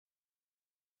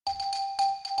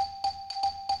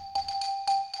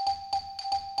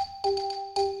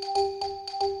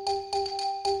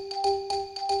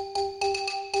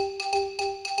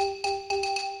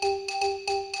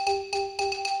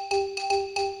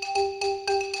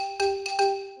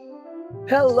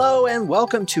Hello and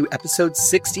welcome to episode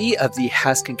 60 of the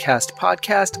HaskinCast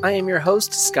podcast. I am your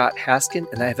host, Scott Haskin,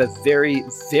 and I have a very,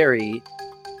 very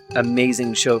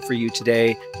amazing show for you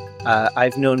today.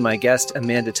 I've known my guest,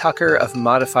 Amanda Tucker of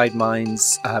Modified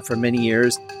Minds, for many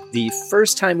years. The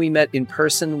first time we met in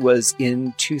person was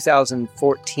in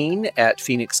 2014 at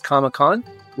Phoenix Comicon,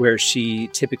 where she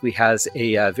typically has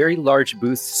a very large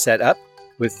booth set up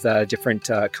with different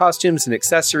costumes and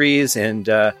accessories, and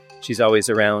she's always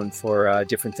around for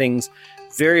different things.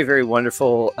 Very, very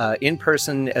wonderful in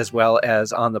person as well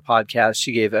as on the podcast.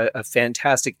 She gave a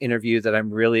fantastic interview that I'm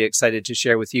really excited to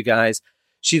share with you guys.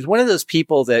 She's one of those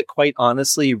people that quite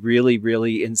honestly really,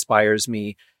 really inspires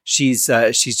me. She's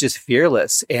just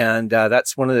fearless. And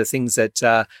that's one of the things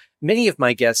that many of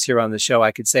my guests here on the show,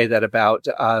 I could say that about.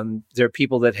 There are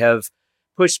people that have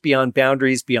pushed beyond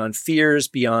boundaries, beyond fears,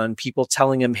 beyond people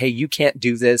telling them, hey, you can't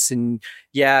do this. And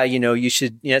yeah, you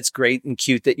should, it's great and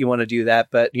cute that you want to do that.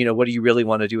 But, what do you really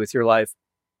want to do with your life?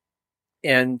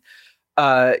 And,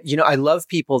 I love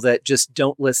people that just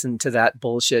don't listen to that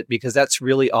bullshit, because that's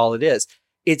really all it is.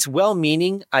 It's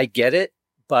well-meaning. I get it.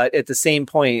 But at the same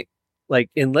point, like,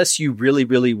 unless you really,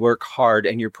 really work hard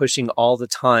and you're pushing all the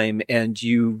time and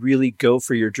you really go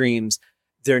for your dreams,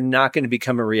 they're not going to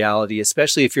become a reality,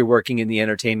 especially if you're working in the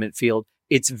entertainment field.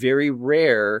 It's very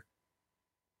rare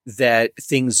that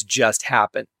things just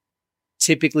happen.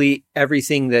 Typically,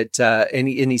 everything that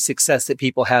any success that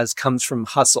people has comes from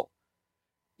hustle.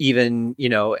 Even,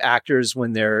 actors,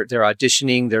 when they're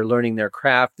auditioning, they're learning their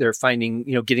craft, they're finding,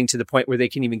 getting to the point where they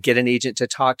can even get an agent to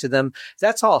talk to them.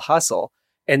 That's all hustle.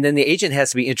 And then the agent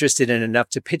has to be interested in enough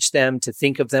to pitch them, to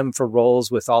think of them for roles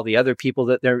with all the other people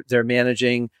that they're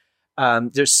managing.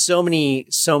 There's so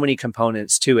many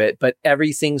components to it, but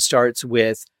everything starts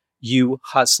with you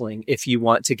hustling if you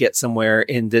want to get somewhere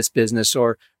in this business,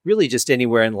 or really just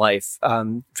anywhere in life.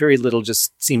 Very little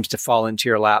just seems to fall into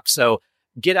your lap. So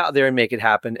get out there and make it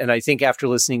happen. And I think after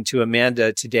listening to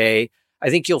Amanda today, I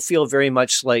think you'll feel very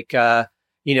much like,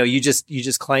 you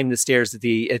just climb the stairs at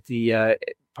the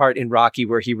part in Rocky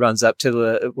where he runs up to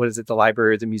the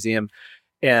library or the museum.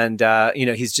 And,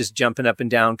 he's just jumping up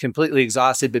and down, completely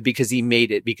exhausted, but because he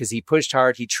made it, because he pushed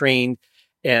hard, he trained,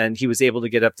 and he was able to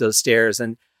get up those stairs.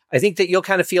 And I think that you'll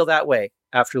kind of feel that way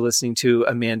after listening to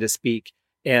Amanda speak.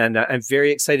 And I'm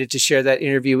very excited to share that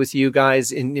interview with you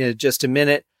guys in just a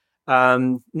minute.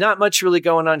 Not much really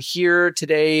going on here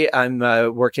today. I'm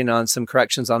working on some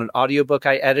corrections on an audiobook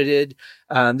I edited.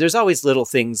 There's always little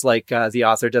things like the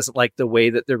author doesn't like the way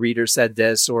that the reader said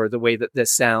this, or the way that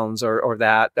this sounds, or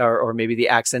that, or maybe the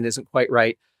accent isn't quite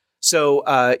right. So,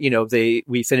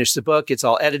 we finish the book, it's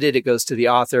all edited, it goes to the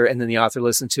author, and then the author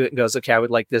listens to it and goes, okay, I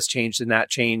would like this changed and that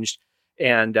changed.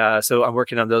 And so I'm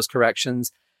working on those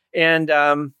corrections. And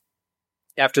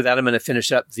after that, I'm going to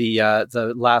finish up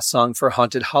the last song for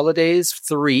Haunted Holidays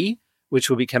 3, which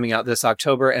will be coming out this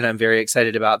October, and I'm very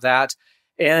excited about that.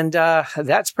 And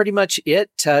that's pretty much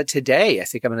it today. I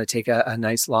think I'm going to take a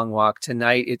nice long walk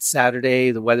tonight. It's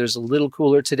Saturday. The weather's a little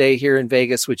cooler today here in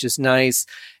Vegas, which is nice.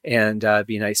 And it'd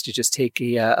be nice to just take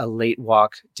a late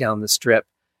walk down the strip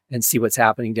and see what's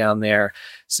happening down there.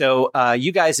 So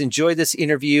you guys enjoy this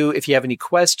interview. If you have any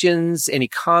questions, any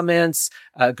comments,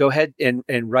 go ahead and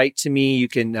write to me. You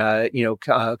can,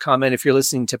 comment. If you're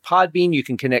listening to Podbean, you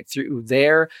can connect through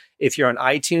there. If you're on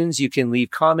iTunes, you can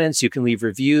leave comments, you can leave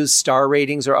reviews. Star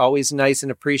ratings are always nice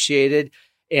and appreciated.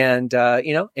 And,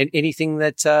 and anything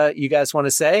that you guys want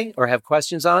to say or have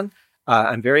questions on,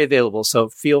 I'm very available. So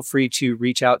feel free to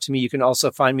reach out to me. You can also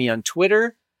find me on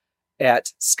Twitter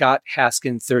at Scott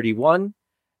Haskin 31,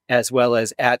 as well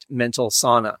as at Mental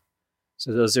Sauna.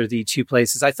 So those are the two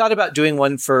places. I thought about doing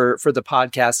one for the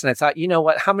podcast, and I thought, you know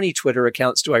what, how many Twitter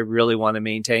accounts do I really want to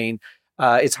maintain?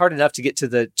 It's hard enough to get to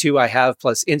the two I have,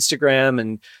 plus Instagram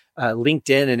and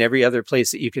LinkedIn and every other place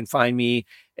that you can find me.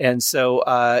 And so,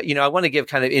 I want to give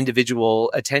kind of individual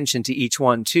attention to each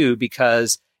one too,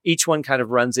 because each one kind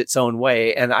of runs its own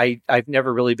way. And I've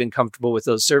never really been comfortable with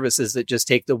those services that just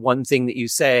take the one thing that you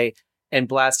say and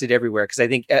blast it everywhere. Because I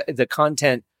think the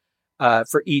content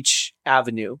for each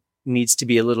avenue needs to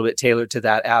be a little bit tailored to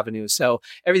that avenue. So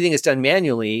everything is done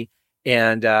manually.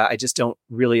 And I just don't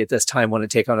really at this time want to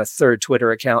take on a third Twitter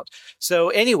account. So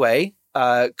anyway,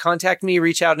 contact me,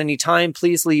 reach out anytime.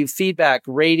 Please leave feedback,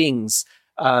 ratings,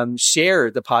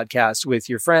 share the podcast with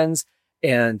your friends.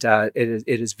 And it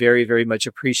is very, very much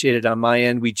appreciated on my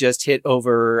end. We just hit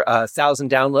over 1,000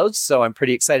 downloads, so I'm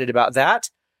pretty excited about that.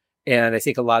 And I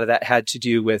think a lot of that had to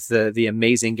do with the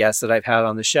amazing guests that I've had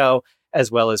on the show, as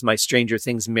well as my Stranger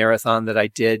Things marathon that I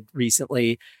did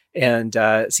recently. And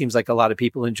it seems like a lot of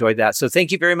people enjoyed that. So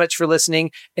thank you very much for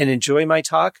listening, and enjoy my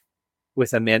talk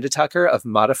with Amanda Tucker of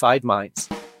Modified Minds.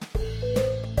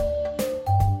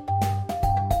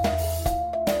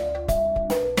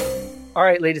 All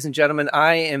right, ladies and gentlemen,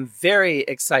 I am very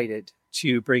excited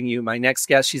to bring you my next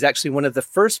guest. She's actually one of the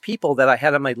first people that I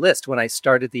had on my list when I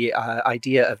started the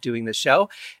idea of doing the show.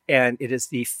 And it is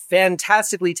the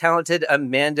fantastically talented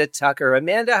Amanda Tucker.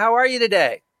 Amanda, how are you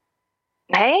today?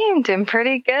 Hey, I'm doing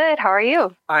pretty good. How are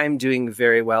you? I'm doing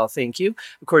very well, thank you.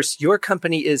 Of course, your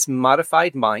company is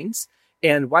Modified Minds.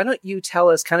 And why don't you tell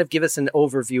us, kind of give us an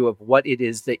overview of what it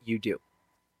is that you do?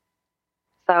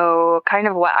 So kind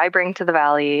of what I bring to the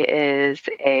Valley is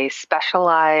a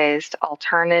specialized,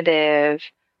 alternative,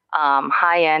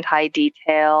 high-end, high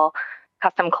detail,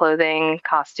 custom clothing,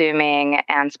 costuming,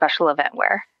 and special event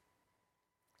wear.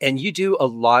 And you do a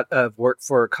lot of work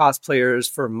for cosplayers,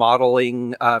 for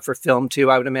modeling, for film too,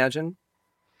 I would imagine?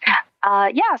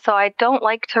 Yeah, so I don't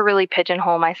like to really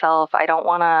pigeonhole myself. I don't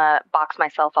want to box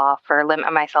myself off or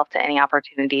limit myself to any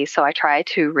opportunity. So I try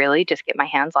to really just get my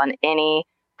hands on any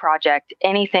project,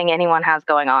 anything anyone has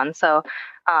going on. So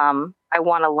I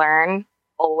want to learn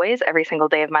always, every single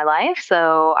day of my life.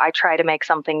 So I try to make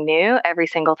something new every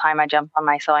single time I jump on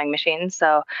my sewing machine.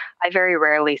 So I very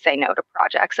rarely say no to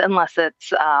projects unless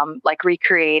it's like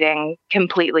recreating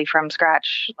completely from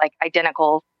scratch, like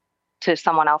identical to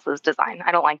someone else's design.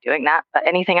 I don't like doing that, but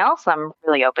anything else I'm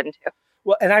really open to.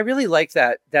 Well, and I really like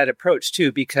that approach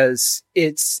too, because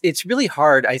it's really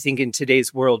hard, I think, in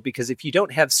today's world, because if you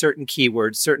don't have certain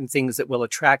keywords, certain things that will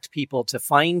attract people to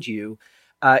find you,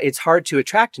 it's hard to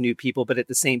attract new people. But at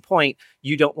the same point,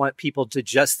 you don't want people to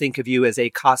just think of you as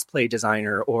a cosplay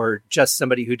designer or just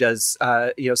somebody who does,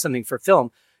 something for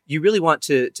film. You really want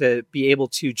to be able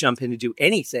to jump in and do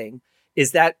anything.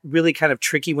 Is that really kind of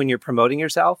tricky when you're promoting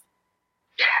yourself?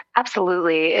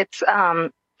 Absolutely.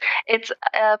 It's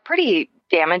pretty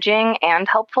damaging and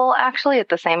helpful, actually, at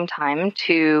the same time,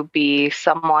 to be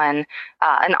someone,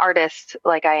 an artist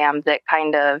like I am, that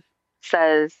kind of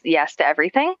says yes to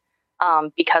everything.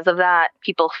 Because of that,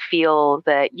 people feel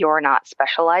that you're not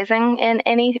specializing in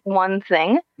any one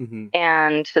thing. Mm-hmm.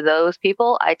 And to those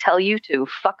people, I tell you to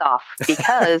fuck off,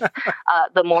 because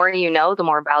the more you know, the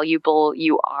more valuable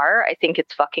you are. I think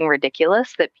it's fucking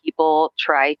ridiculous that people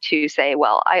try to say,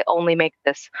 well, I only make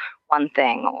this one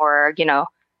thing, or,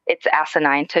 it's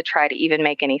asinine to try to even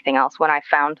make anything else when I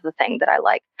found the thing that I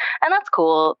like. And that's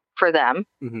cool for them.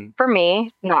 Mm-hmm. For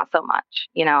me, not so much.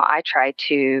 I try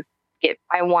to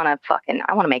I want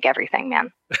to make everything,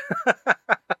 man.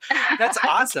 That's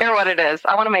awesome. I don't care what it is.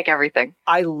 I want to make everything.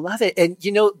 I love it. And,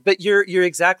 but you're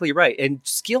exactly right. And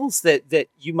skills that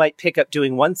you might pick up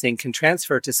doing one thing can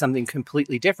transfer to something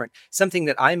completely different. Something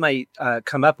that I might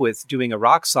come up with doing a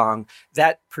rock song,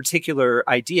 that particular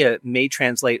idea may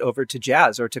translate over to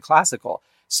jazz or to classical.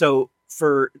 So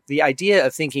for the idea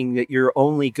of thinking that you're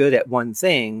only good at one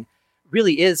thing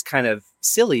really is kind of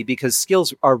silly, because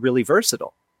skills are really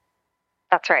versatile.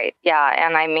 That's right. Yeah.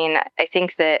 And I mean, I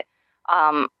think that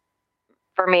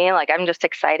for me, like, I'm just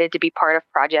excited to be part of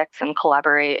projects and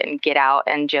collaborate and get out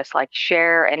and just like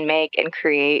share and make and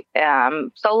create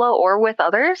solo or with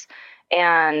others.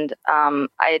 And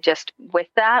with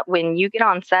that, when you get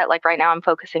on set, like right now I'm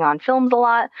focusing on films a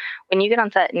lot. When you get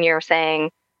on set and you're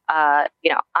saying, I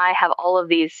have all of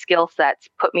these skill sets,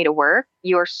 put me to work,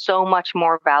 you're so much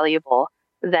more valuable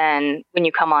than when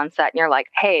you come on set and you're like,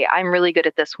 hey, I'm really good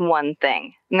at this one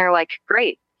thing. And they're like,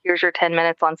 great, here's your 10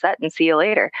 minutes on set and see you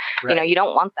later. Right. You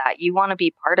don't want that. You want to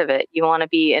be part of it. You want to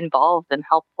be involved and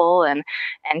helpful and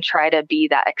try to be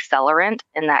that accelerant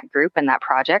in that group and that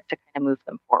project to kind of move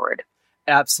them forward.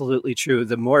 Absolutely true.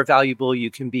 The more valuable you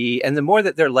can be, and the more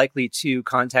that they're likely to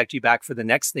contact you back for the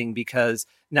next thing, because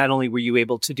not only were you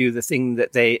able to do the thing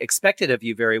that they expected of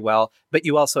you very well, but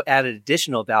you also added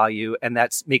additional value, and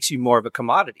that makes you more of a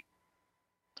commodity.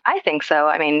 I think so.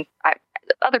 I mean,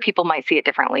 other people might see it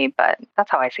differently, but that's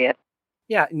how I see it.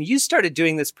 Yeah. And you started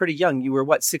doing this pretty young. You were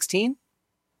what, 16?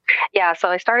 Yeah. So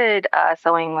I started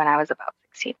sewing when I was about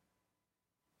 16.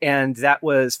 And that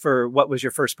was what was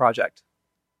your first project?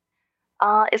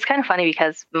 It's kind of funny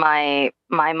because my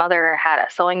mother had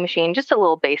a sewing machine, just a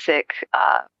little basic,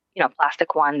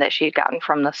 plastic one that she had gotten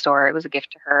from the store. It was a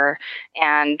gift to her,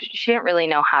 and she didn't really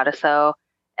know how to sew.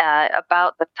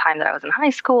 About the time that I was in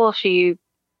high school, she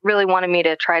really wanted me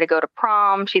to try to go to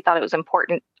prom. She thought it was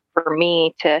important for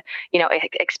me to,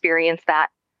 experience that.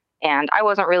 And I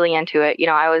wasn't really into it.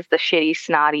 I was the shitty,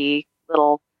 snotty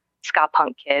little ska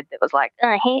punk kid that was like,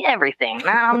 I hate everything.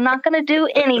 I'm not going to do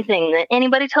anything that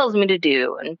anybody tells me to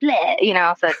do. And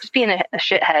blah, so just being a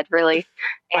shithead, really.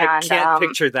 And, I can't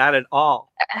picture that at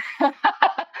all.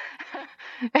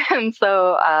 And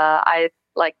so I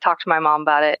like talked to my mom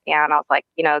about it, and I was like,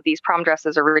 these prom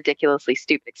dresses are ridiculously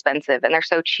stupid expensive, and they're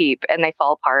so cheap, and they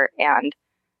fall apart. And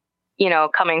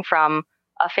coming from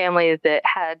a family that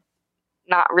had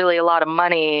not really a lot of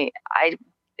money,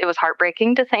 it was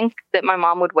heartbreaking to think that my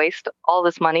mom would waste all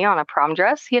this money on a prom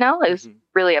dress. It was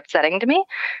really upsetting to me.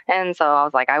 And so I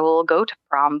was like, I will go to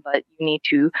prom, but you need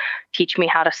to teach me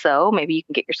how to sew. Maybe you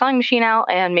can get your sewing machine out,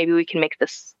 and maybe we can make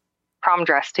this prom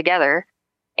dress together.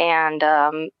 And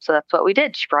so that's what we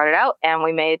did. She brought it out, and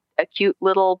we made a cute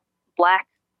little black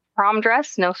prom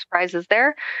dress. No surprises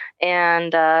there.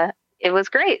 And it was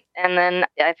great. And then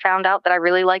I found out that I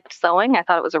really liked sewing. I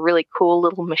thought it was a really cool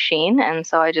little machine. And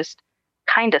so I just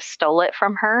kind of stole it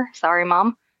from her. Sorry,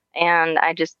 Mom. And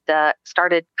I just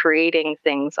started creating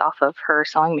things off of her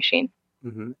sewing machine.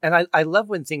 Mm-hmm. And I love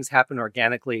when things happen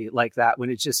organically like that,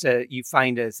 when it's just you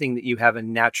find a thing that you have a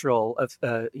natural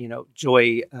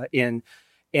joy in.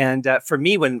 And for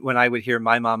me, when I would hear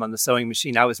my mom on the sewing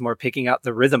machine, I was more picking out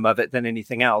the rhythm of it than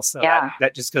anything else. So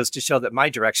that just goes to show that my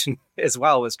direction as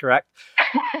well was correct.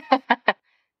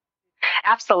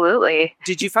 Absolutely.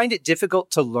 Did you find it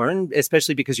difficult to learn,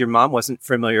 especially because your mom wasn't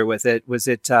familiar with it? Was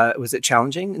it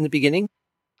challenging in the beginning?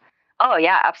 Oh,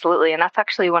 yeah, absolutely. And that's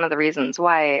actually one of the reasons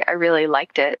why I really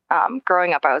liked it.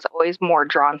 Growing up, I was always more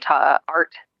drawn to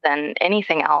art than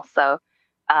anything else. So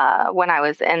when I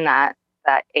was in that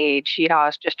age, I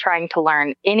was just trying to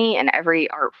learn any and every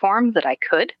art form that I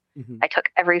could. Mm-hmm. I took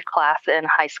every class in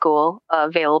high school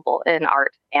available in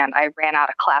art, and I ran out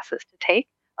of classes to take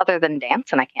other than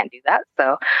dance, and I can't do that.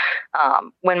 So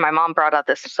when my mom brought out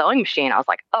this sewing machine, I was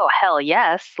like, oh, hell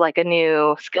yes, like a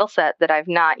new skill set that I've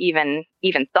not even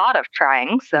thought of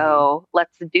trying. So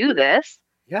let's do this.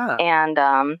 Yeah.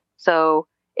 And so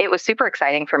it was super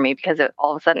exciting for me because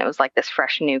all of a sudden it was like this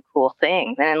fresh, new, cool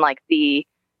thing. And like the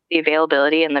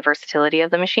availability and the versatility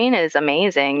of the machine is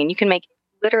amazing, and you can make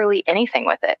literally anything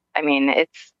with it. I mean,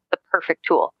 it's the perfect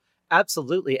tool.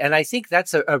 Absolutely. And I think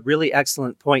that's a really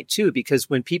excellent point too, because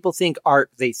when people think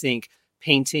art, they think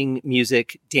painting,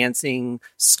 music, dancing,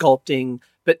 sculpting,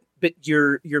 but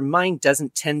your mind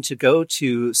doesn't tend to go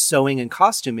to sewing and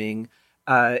costuming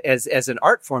as an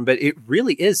art form, but it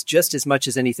really is just as much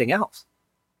as anything else.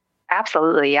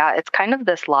 Absolutely. Yeah. It's kind of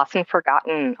this lost and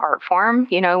forgotten art form.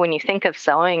 When you think of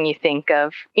sewing, you think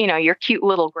of, your cute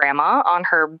little grandma on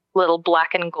her little black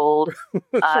and gold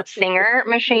Singer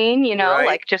machine, right.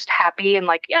 Like just happy and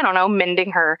like, I don't know,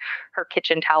 mending her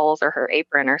kitchen towels or her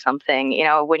apron or something.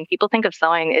 When people think of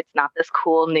sewing, it's not this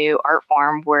cool new art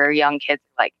form where young kids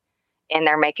like, and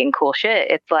they're making cool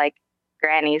shit. It's like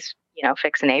grannies,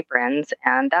 fixing aprons.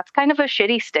 And that's kind of a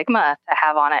shitty stigma to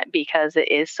have on it because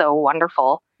it is so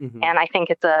wonderful. Mm-hmm. And I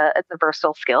think it's a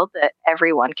versatile skill that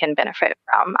everyone can benefit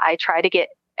from. I try to get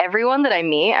everyone that I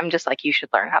meet, I'm just like, you should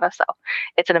learn how to sew.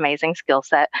 It's an amazing skill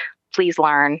set. Please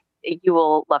learn. You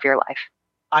will love your life.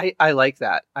 I like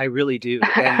that. I really do.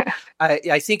 And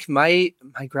I think my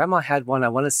grandma had one, I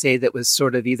want to say, that was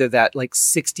sort of either that like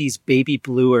 60s baby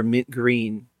blue or mint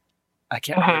green. I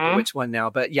can't remember which one now,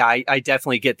 but yeah, I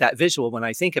definitely get that visual when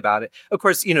I think about it. Of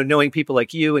course, knowing people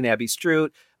like you and Abby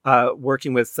Strout,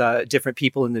 working with different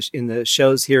people in the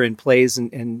shows here in plays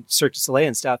and Cirque du Soleil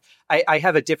and stuff, I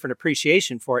have a different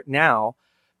appreciation for it now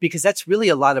because that's really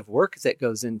a lot of work that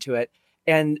goes into it.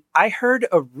 And I heard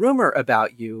a rumor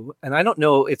about you, and I don't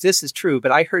know if this is true,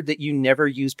 but I heard that you never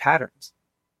use patterns.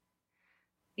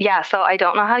 Yeah, so I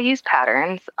don't know how to use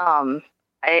patterns.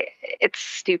 It's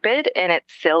stupid and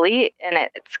it's silly and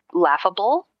it's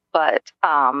laughable, but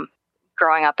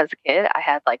growing up as a kid, I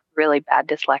had like really bad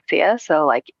dyslexia. So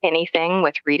like anything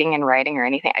with reading and writing or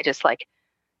anything, I just like,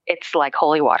 it's like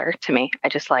holy water to me. I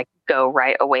just like go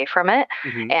right away from it.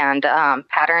 Mm-hmm. And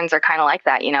patterns are kind of like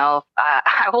that.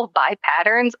 I will buy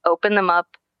patterns, open them up,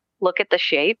 look at the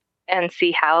shape and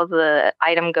see how the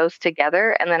item goes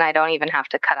together. And then I don't even have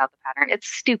to cut out the pattern. It's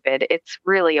stupid. It's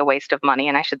really a waste of money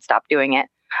and I should stop doing it.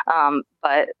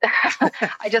 But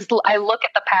I look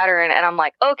at the pattern and I'm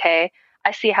like, okay,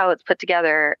 I see how it's put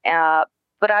together.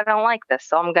 But I don't like this.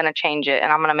 So I'm going to change it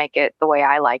and I'm going to make it the way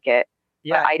I like it.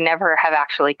 Yeah. But I never have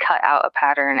actually cut out a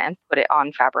pattern and put it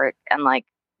on fabric and like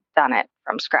done it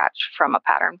from scratch from a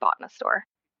pattern bought in a store.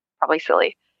 Probably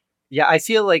silly. Yeah, I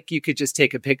feel like you could just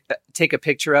take a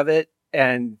picture of it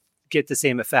and get the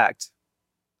same effect.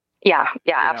 Yeah,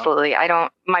 absolutely.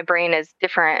 My brain is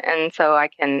different. And so I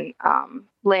can,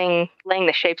 laying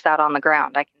the shapes out on the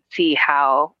ground, I can see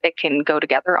how it can go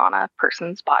together on a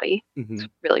person's body. Mm-hmm. It's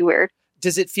really weird.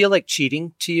 Does it feel like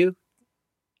cheating to you?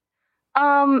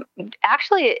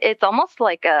 Actually, it's almost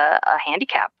like a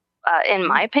handicap, in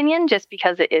my opinion, just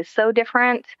because it is so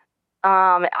different.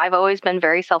 I've always been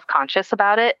very self-conscious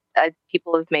about it.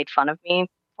 people have made fun of me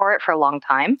for it for a long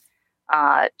time,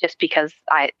 just because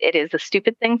it is a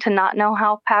stupid thing to not know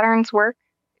how patterns work.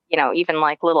 Even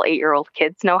like little 8-year-old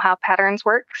kids know how patterns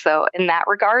work. So in that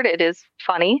regard, it is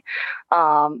funny.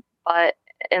 But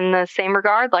in the same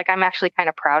regard, like I'm actually kind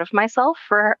of proud of myself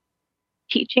for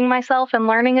teaching myself and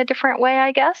learning a different way,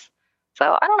 I guess.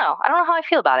 So I don't know. I don't know how I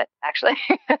feel about it, actually.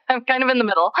 I'm kind of in the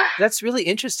middle. That's really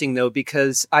interesting, though,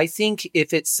 because I think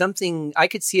if it's something, I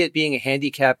could see it being a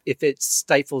handicap if it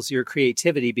stifles your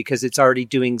creativity because it's already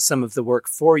doing some of the work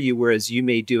for you, whereas you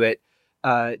may do it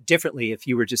differently if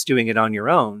you were just doing it on your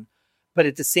own. But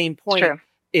at the same point, True.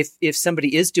 if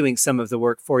somebody is doing some of the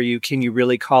work for you, can you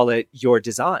really call it your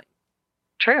design?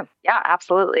 True. Yeah,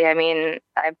 absolutely. I mean,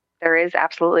 there is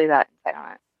absolutely that insight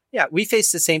on it. Yeah, we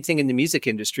face the same thing in the music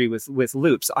industry with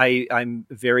loops. I'm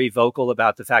very vocal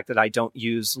about the fact that I don't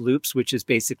use loops, which is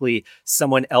basically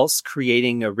someone else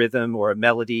creating a rhythm or a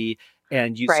melody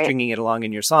and you stringing it along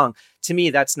in your song. To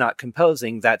me, that's not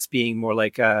composing. That's being more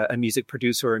like a music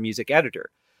producer or a music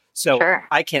editor. So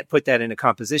I can't put that in a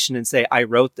composition and say, I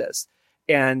wrote this.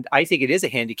 And I think it is a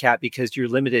handicap because you're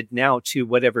limited now to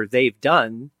whatever they've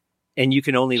done. And you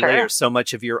can only layer so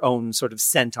much of your own sort of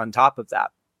scent on top of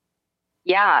that.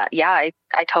 Yeah, I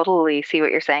totally see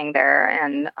what you're saying there.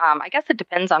 And I guess it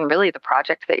depends on really the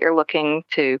project that you're looking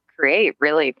to create,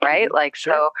 really, right? Mm-hmm. Like,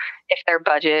 so if their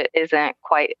budget isn't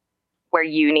quite where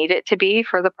you need it to be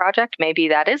for the project, maybe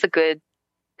that is a good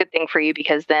thing for you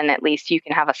because then at least you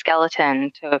can have a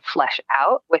skeleton to flesh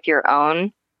out with your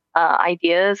own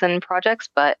ideas and projects.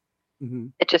 But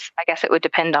I guess it would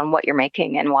depend on what you're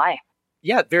making and why.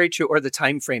 Yeah, very true. Or the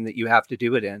time frame that you have to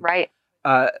do it in. Right.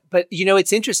 But,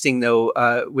 it's interesting,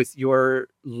 though, with your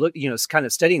look, kind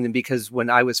of studying them, because when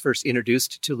I was first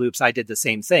introduced to loops, I did the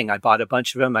same thing. I bought a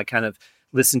bunch of them. I kind of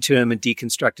listened to them and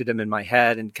deconstructed them in my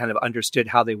head and kind of understood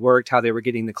how they worked, how they were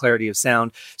getting the clarity of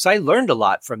sound. So I learned a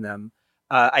lot from them.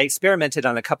 I experimented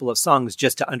on a couple of songs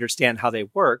just to understand how they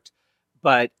worked.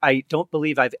 But I don't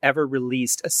believe I've ever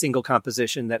released a single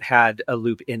composition that had a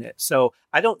loop in it. So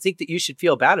I don't think that you should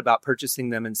feel bad about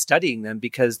purchasing them and studying them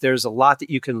because there's a lot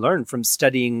that you can learn from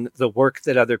studying the work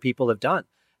that other people have done.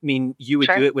 I mean, you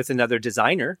would do it with another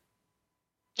designer.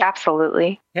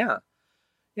 Absolutely. Yeah.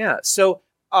 Yeah. So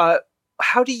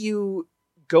how do you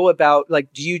go about,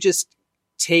 do you just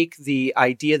take the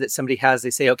idea that somebody has, they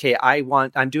say, okay,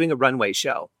 I'm doing a runway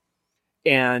show.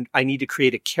 And I need to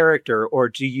create a character, or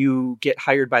do you get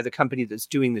hired by the company that's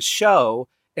doing the show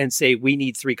and say, we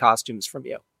need 3 costumes from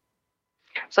you?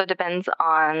 So it depends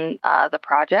on the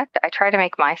project. I try to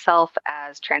make myself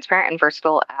as transparent and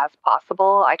versatile as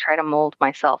possible. I try to mold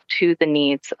myself to the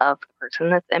needs of the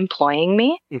person that's employing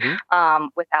me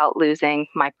without losing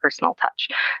my personal touch.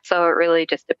 So it really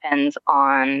just depends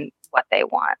on what they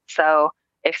want. So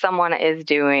if someone is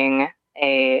doing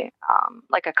a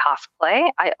cosplay,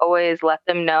 I always let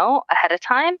them know ahead of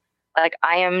time. Like,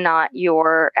 I am not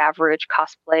your average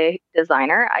cosplay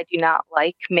designer. I do not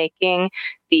like making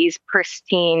these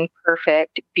pristine,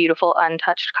 perfect, beautiful,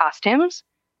 untouched costumes.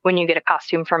 When you get a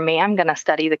costume from me, I'm going to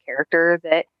study the character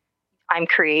that I'm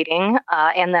creating.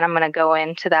 And then I'm going to go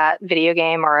into that video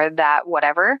game or that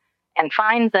whatever and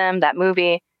find them, that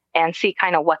movie, and see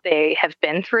kind of what they have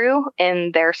been through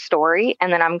in their story.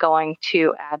 And then I'm going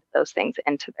to add those things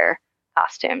into their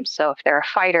costumes. So if they're a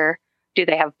fighter, do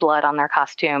they have blood on their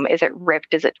costume? Is it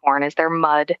ripped? Is it torn? Is there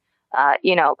mud?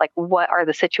 What are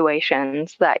the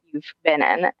situations that you've been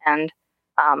in? And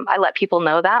I let people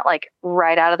know that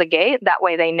right out of the gate. That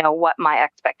way they know what my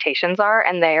expectations are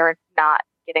and they're not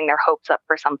getting their hopes up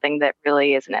for something that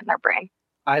really isn't in their brain.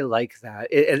 I like that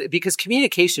because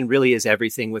communication really is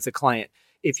everything with a client.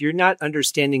 If you're not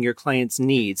understanding your client's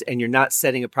needs and you're not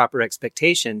setting a proper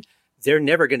expectation, they're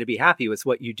never going to be happy with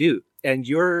what you do. And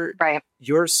you're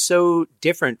so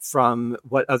different from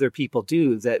what other people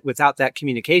do that without that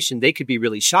communication, they could be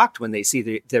really shocked when they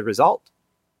see the result.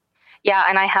 Yeah.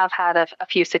 And I have had a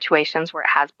few situations where it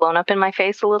has blown up in my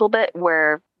face a little bit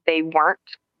where they weren't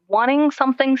wanting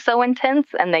something so intense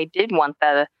and they did want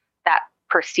that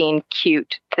pristine,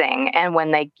 cute thing. And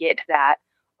when they get that,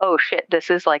 oh shit,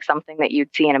 this is like something that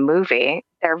you'd see in a movie,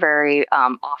 they're very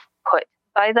off-put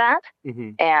by that.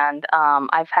 And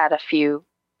I've had a few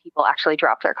people actually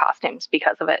drop their costumes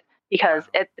because of it. Because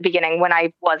at the beginning, when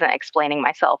I wasn't explaining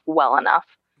myself well enough,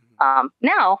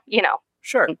 now,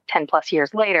 10 plus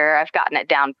years later, I've gotten it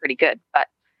down pretty good. But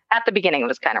at the beginning, it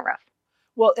was kind of rough.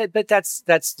 Well, but that's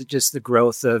just the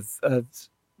growth of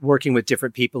working with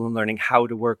different people and learning how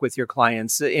to work with your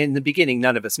clients. In the beginning,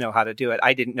 none of us know how to do it.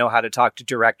 I didn't know how to talk to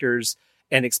directors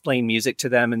and explain music to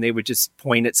them. And they would just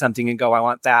point at something and go, I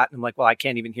want that. And I'm like, well, I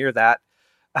can't even hear that.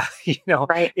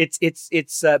 Right.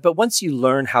 But once you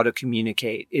learn how to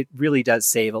communicate, it really does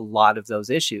save a lot of those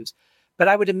issues. But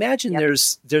I would imagine Yep.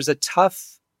 there's a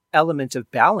tough element of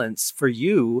balance for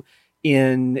you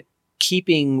in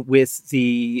keeping with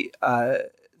the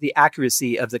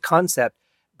accuracy of the concept,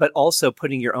 but also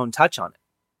putting your own touch on it.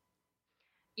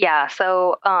 Yeah.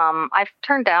 So I've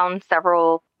turned down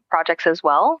several projects as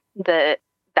well that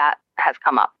has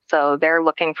come up. So they're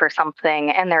looking for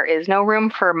something and there is no room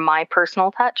for my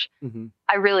personal touch. Mm-hmm.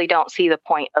 I really don't see the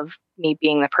point of me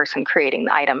being the person creating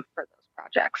the item for those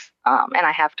projects. And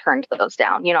I have turned those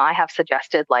down. I have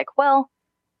suggested like, well,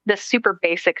 this super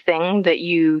basic thing that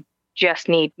you just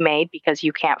need made because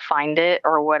you can't find it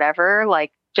or whatever,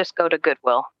 like just go to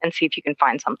Goodwill and see if you can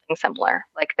find something similar.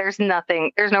 Like there's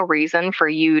no reason for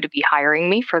you to be hiring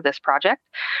me for this project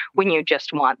when you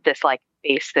just want this like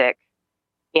basic,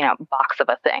 box of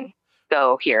a thing.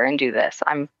 Go here and do this.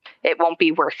 It won't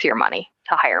be worth your money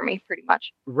to hire me pretty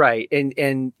much. Right.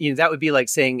 And that would be like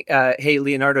saying, hey,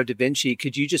 Leonardo da Vinci,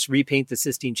 could you just repaint the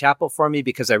Sistine Chapel for me?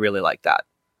 Because I really like that.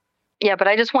 Yeah, but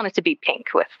I just want it to be pink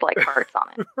with like hearts on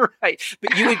it. Right.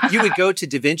 But you would go to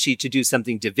Da Vinci to do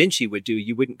something Da Vinci would do.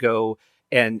 You wouldn't go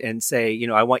and say,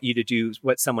 I want you to do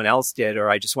what someone else did, or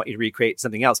I just want you to recreate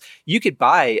something else. You could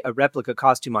buy a replica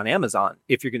costume on Amazon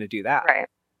if you're going to do that. Right.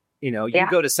 You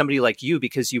go to somebody like you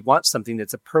because you want something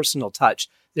that's a personal touch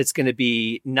that's going to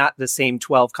be not the same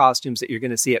 12 costumes that you're going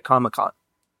to see at Comicon.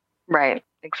 Right.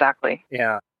 Exactly.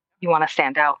 Yeah. You want to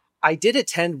stand out. I did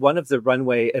attend one of the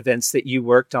runway events that you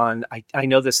worked on. I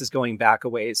know this is going back a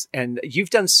ways, and you've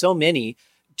done so many.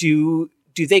 Do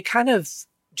they kind of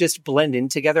just blend in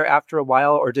together after a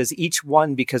while, or does each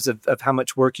one, because of how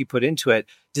much work you put into it,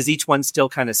 does each one still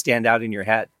kind of stand out in your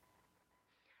head?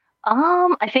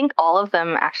 I think all of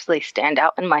them actually stand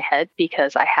out in my head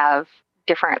because I have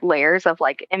different layers of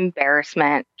like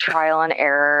embarrassment, trial and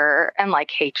error, and like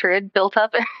hatred built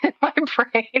up in my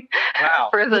brain. Wow.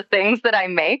 For the things that I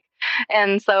make.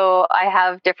 And so I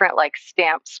have different like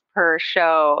stamps per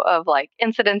show of like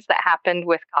incidents that happened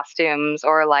with costumes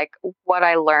or like what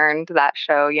I learned that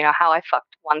show, how I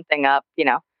fucked one thing up,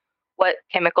 what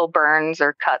chemical burns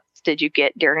or cuts did you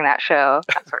get during that show,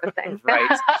 that sort of thing.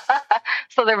 Right.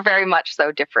 So they're very much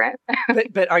so different.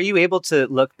 But are you able to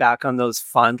look back on those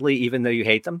fondly, even though you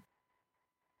hate them?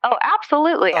 Oh,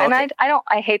 absolutely. Oh, okay. And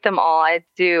I hate them all. I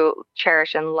do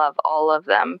cherish and love all of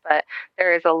them, but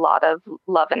there is a lot of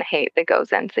love and hate that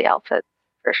goes into the outfit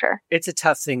for sure. It's a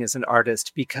tough thing as an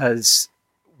artist because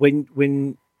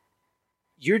when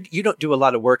you don't do a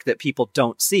lot of work that people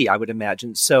don't see, I would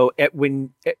imagine. So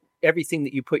everything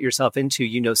that you put yourself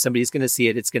into, somebody's going to see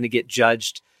it. It's going to get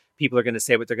judged. People are going to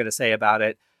say what they're going to say about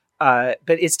it. But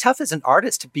it's tough as an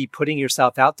artist to be putting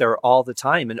yourself out there all the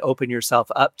time and open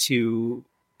yourself up to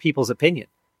people's opinion.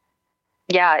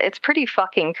 Yeah, it's pretty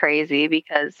fucking crazy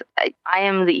because I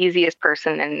am the easiest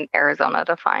person in Arizona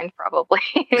to find probably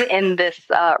in this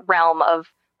realm of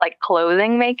like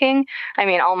clothing making. I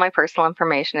mean, all my personal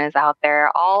information is out there.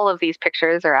 All of these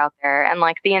pictures are out there. And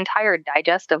like the entire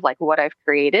digest of like what I've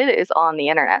created is on the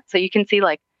internet. So you can see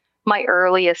like my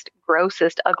earliest,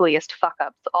 grossest, ugliest fuck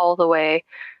ups all the way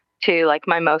to like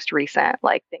my most recent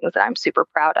like things that I'm super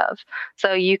proud of.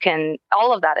 So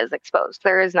all of that is exposed.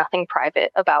 There is nothing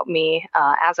private about me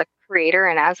as a creator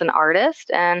and as an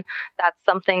artist. And that's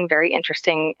something very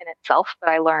interesting in itself that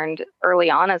I learned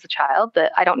early on as a child,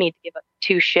 that I don't need to give up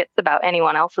two shits about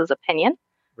anyone else's opinion.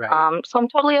 Right. So I'm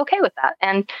totally okay with that.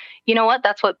 And you know what?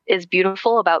 That's what is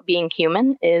beautiful about being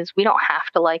human is we don't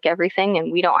have to like everything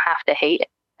and we don't have to hate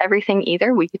everything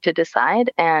either. We get to decide,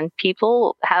 and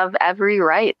people have every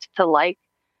right to like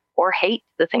or hate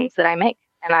the things that I make.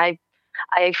 And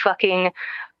I fucking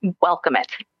welcome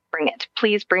it. Bring it.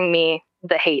 Please bring me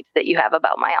the hate that you have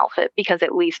about my outfit, because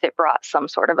at least it brought some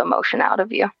sort of emotion out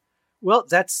of you. Well,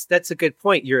 that's a good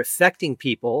point. You're affecting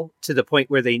people to the point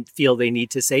where they feel they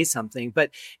need to say something. But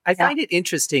I find it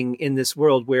interesting in this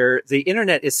world where the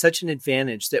internet is such an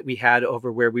advantage that we had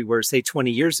over where we were, say, 20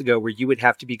 years ago, where you would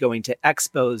have to be going to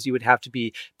expos, you would have to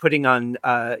be putting on,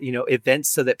 events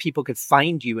so that people could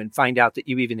find you and find out that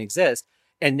you even exist.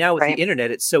 And now with the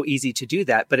internet, it's so easy to do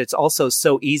that. But it's also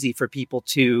so easy for people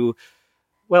to,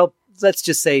 well, let's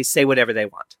just say whatever they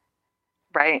want.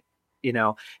 Right.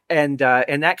 And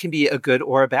that can be a good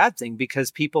or a bad thing, because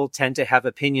people tend to have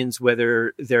opinions,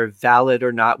 whether they're valid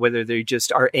or not, whether they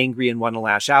just are angry and want to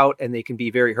lash out, and they can be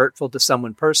very hurtful to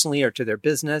someone personally or to their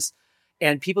business.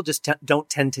 And people just don't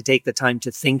tend to take the time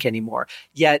to think anymore.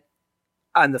 Yet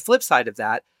on the flip side of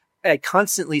that, I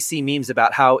constantly see memes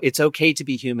about how it's okay to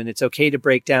be human. It's okay to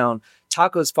break down.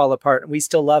 Tacos fall apart and we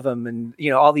still love them, and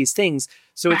all these things.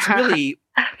 So it's really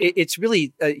it's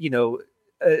really,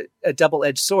 a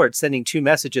double-edged sword, sending two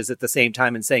messages at the same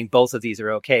time and saying both of these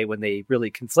are okay when they really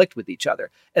conflict with each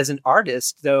other. As an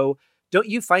artist, though, don't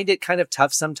you find it kind of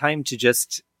tough sometimes to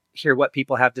just hear what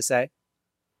people have to say?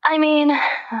 I mean,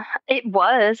 it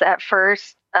was at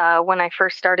first when I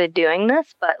first started doing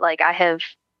this, but like I have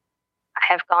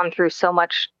gone through so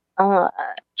much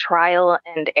trial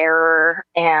and error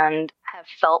and have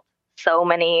felt so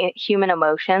many human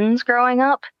emotions growing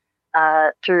up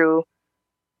through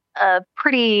a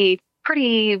pretty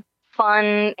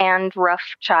fun and rough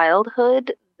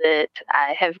childhood that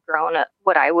I have grown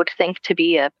what I would think to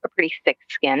be a pretty thick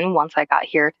skin once I got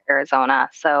here to Arizona.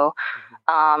 So,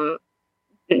 um,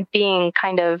 being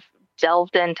kind of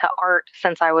delved into art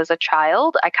since I was a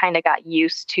child, I kind of got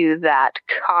used to that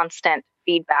constant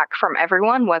feedback from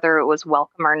everyone, whether it was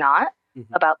welcome or not,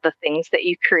 Mm-hmm. about the things that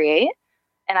you create.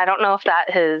 And I don't know if that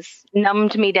has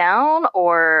numbed me down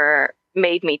or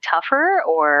made me tougher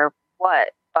or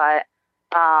what, but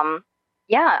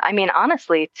yeah, I mean,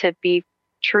 honestly, to be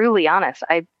truly honest,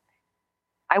 I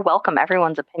welcome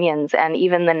everyone's opinions, and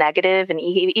even the negative and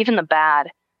even the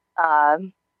bad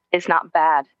um, is not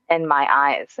bad in my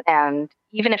eyes. And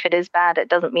even if it is bad, it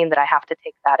doesn't mean that I have to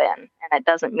take that in, and it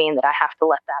doesn't mean that I have to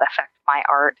let that affect my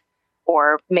art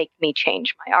or make me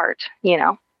change my art. You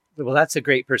know. Well, that's a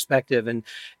great perspective, and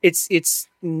it's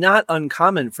not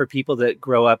uncommon for people that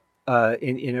grow up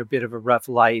in a bit of a rough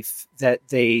life that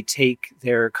they take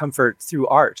their comfort through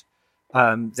art.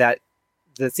 That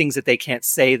the things that they can't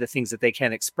say, the things that they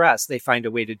can't express, they find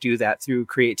a way to do that through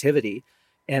creativity.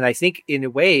 And I think in a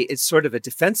way, it's sort of a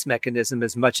defense mechanism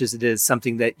as much as it is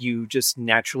something that you just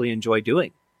naturally enjoy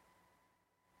doing.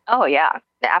 Oh yeah,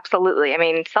 absolutely. I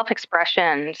mean,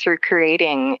 self-expression through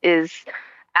creating is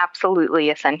absolutely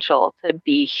essential to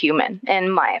be human,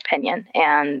 in my opinion.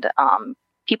 And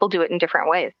people do it in different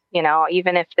ways. You know,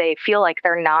 even if they feel like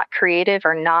they're not creative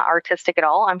or not artistic at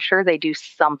all, I'm sure they do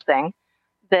something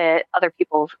that other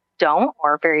people don't,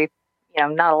 or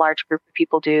not a large group of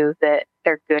people do, that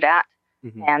they're good at,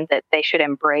 Mm-hmm. and that they should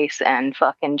embrace and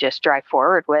fucking just drive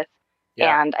forward with.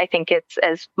 Yeah. And I think it's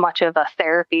as much of a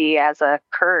therapy as a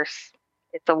curse.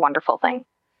 It's a wonderful thing.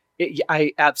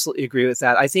 I absolutely agree with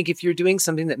that. I think if you're doing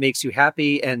something that makes you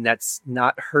happy and that's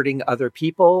not hurting other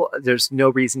people, there's no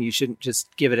reason you shouldn't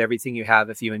just give it everything you have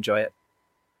if you enjoy it.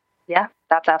 Yeah,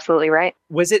 that's absolutely right.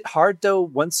 Was it hard, though,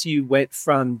 once you went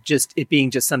from just it being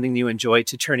just something you enjoy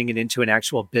to turning it into an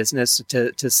actual business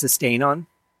to sustain on?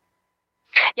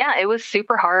 Yeah, it was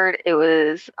super hard. It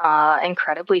was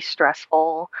incredibly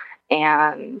stressful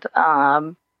and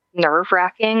nerve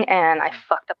wracking, and I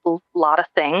fucked up a lot of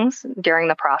things during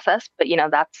the process. But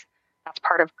that's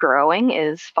part of growing,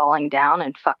 is falling down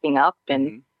and fucking up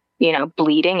and Mm-hmm.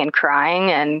 bleeding and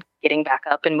crying and getting back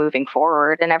up and moving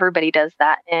forward. And everybody does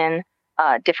that in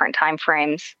different time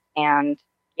frames, and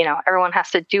everyone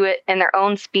has to do it in their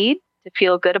own speed to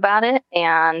feel good about it.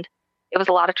 And it was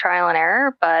a lot of trial and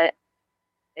error, but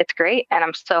it's great, and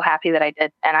I'm so happy that I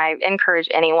did. And I encourage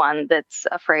anyone that's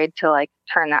afraid to like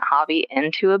turn that hobby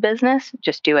into a business,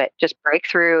 just do it. Just break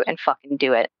through and fucking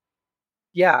do it.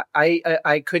 Yeah,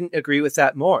 I couldn't agree with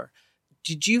that more.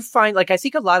 Did you find, like, I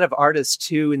think a lot of artists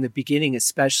too, in the beginning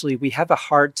especially, we have a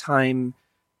hard time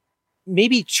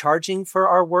maybe charging for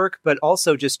our work, but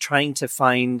also just trying to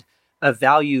find a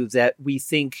value that we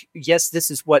think, yes, this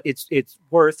is what it's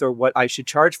worth or what I should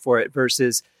charge for it,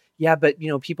 versus, yeah, but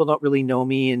people don't really know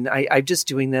me and I'm just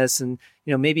doing this, and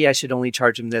maybe I should only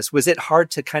charge them this. Was it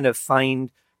hard to kind of find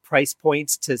price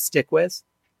points to stick with?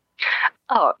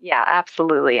 Oh, yeah,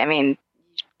 absolutely. I mean,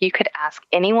 you could ask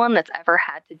anyone that's ever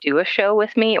had to do a show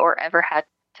with me or ever had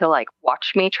to like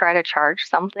watch me try to charge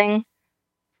something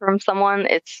from someone.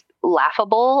 It's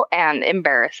laughable and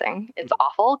embarrassing. It's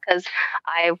awful because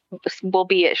I will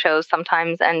be at shows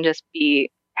sometimes and just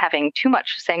be having too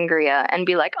much sangria and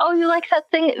be like, "Oh, you like that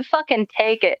thing? Fucking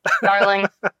take it, darling.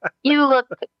 You look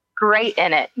great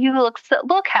in it.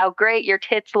 Look how great your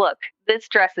tits look. This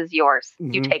dress is yours.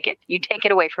 You Mm-hmm. take it. You take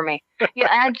it away from me."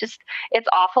 Yeah, it's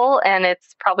awful, and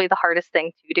it's probably the hardest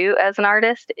thing to do as an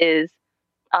artist is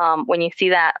when you see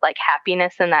that like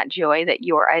happiness and that joy that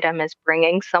your item is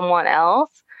bringing someone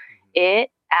else, it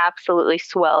absolutely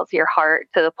swells your heart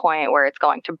to the point where it's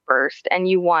going to burst, and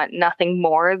you want nothing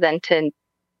more than to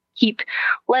keep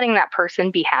letting that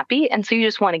person be happy. And so you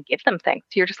just want to give them things.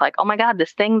 You're just like, "Oh my God,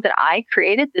 this thing that I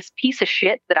created, this piece of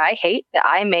shit that I hate, that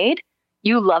I made,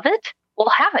 you love it? Well,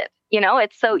 have it."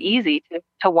 It's so easy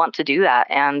to want to do that.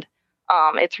 And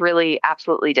it's really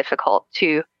absolutely difficult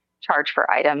to charge for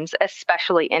items,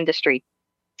 especially industry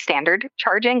standard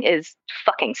charging is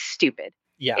fucking stupid.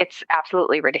 Yeah. It's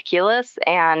absolutely ridiculous.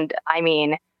 And I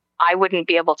mean, I wouldn't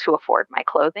be able to afford my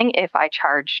clothing if I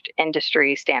charged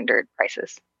industry standard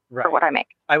prices for Right. what I make.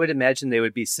 I would imagine they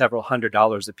would be several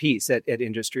 $100s a piece at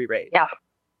industry rate. Yeah.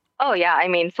 Oh, yeah. I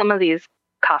mean, some of these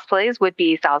cosplays would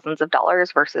be thousands of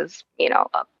dollars versus,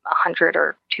 $100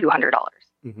 or $200.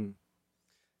 Mm-hmm.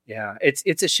 Yeah,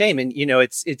 it's a shame, and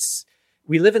it's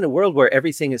we live in a world where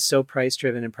everything is so price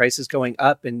driven and prices going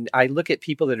up. And I look at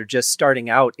people that are just starting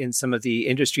out in some of the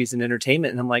industries in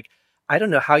entertainment, and I'm like, I don't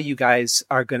know how you guys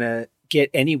are going to get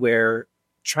anywhere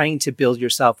trying to build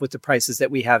yourself with the prices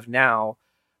that we have now.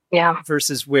 Yeah.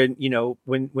 Versus when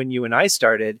you and I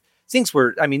started, things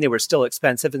were, I mean, they were still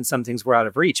expensive and some things were out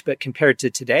of reach, but compared to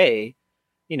today,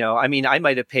 I mean, I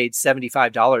might have paid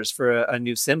 $75 for a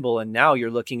new symbol, and now you're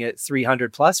looking at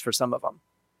 300 plus for some of them.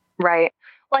 Right.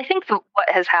 Well, I think what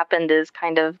has happened is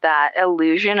kind of that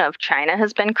illusion of China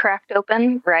has been cracked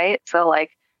open, right? So,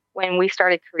 like, when we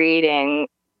started creating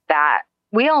that,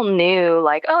 we all knew,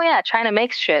 like, oh, yeah, China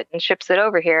makes shit and ships it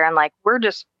over here. And, like, we're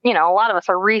just, a lot of us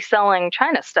are reselling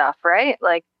China stuff, right?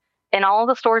 Like, in all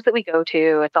the stores that we go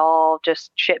to, it's all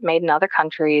just shit made in other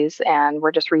countries, and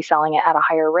we're just reselling it at a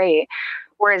higher rate.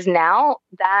 Whereas now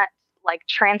that like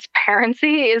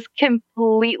transparency is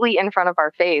completely in front of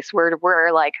our face.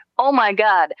 We're like, oh my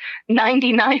God,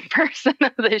 99%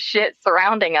 of the shit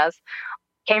surrounding us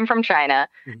came from China,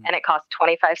 and it cost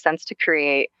 25 cents to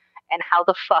create. And how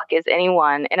the fuck is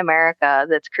anyone in America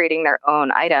that's creating their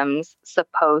own items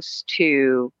supposed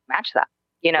to match that?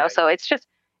 Right. So it's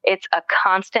a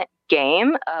constant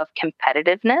game of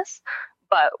competitiveness.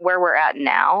 But where we're at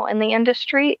now in the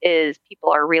industry is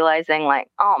people are realizing, like,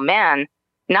 oh man,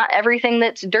 not everything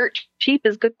that's dirt cheap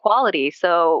is good quality.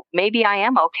 So maybe I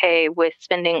am okay with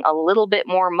spending a little bit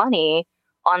more money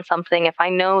on something if I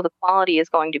know the quality is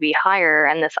going to be higher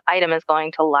and this item is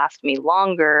going to last me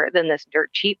longer than this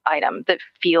dirt cheap item that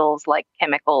feels like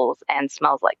chemicals and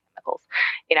smells like chemicals,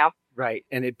 Right.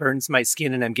 And it burns my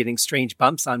skin and I'm getting strange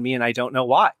bumps on me and I don't know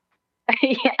why.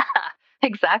 Yeah,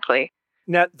 exactly.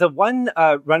 Now, the one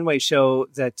runway show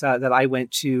that I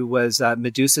went to was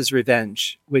Medusa's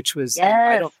Revenge, which was,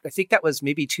 Yes. I think that was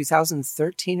maybe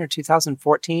 2013 or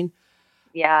 2014.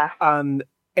 Yeah.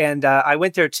 And I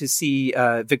went there to see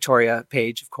Victoria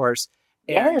Page, of course.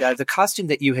 And Yes. the costume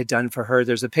that you had done for her,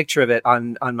 there's a picture of it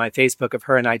on my Facebook of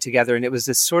her and I together. And it was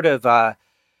this sort of,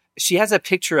 she has a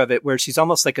picture of it where she's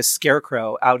almost like a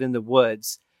scarecrow out in the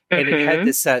woods. And it had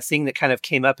this thing that kind of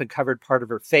came up and covered part of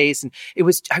her face. And I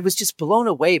was just blown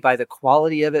away by the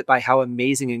quality of it, by how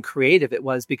amazing and creative it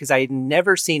was, because I had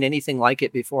never seen anything like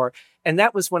it before. And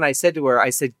that was when I said to her, I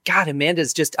said, God,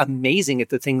 Amanda's just amazing at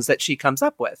the things that she comes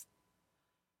up with.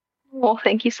 Well,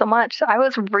 thank you so much. I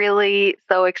was really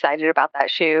so excited about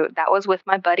that shoot. That was with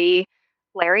my buddy,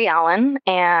 Larry Allen,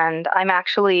 and I'm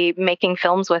actually making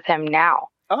films with him now.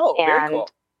 Oh, very cool.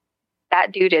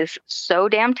 That dude is so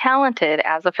damn talented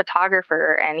as a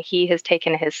photographer, and he has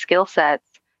taken his skill sets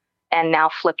and now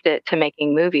flipped it to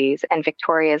making movies. And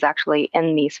Victoria is actually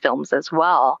in these films as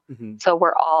well. Mm-hmm. So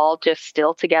we're all just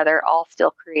still together, all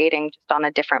still creating, just on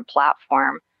a different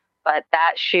platform. But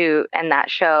that shoot and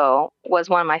that show was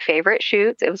one of my favorite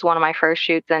shoots. It was one of my first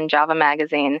shoots in Java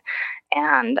Magazine.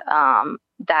 And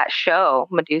that show,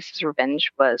 Medusa's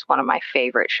Revenge, was one of my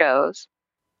favorite shows.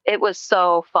 It was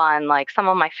so fun. Like, some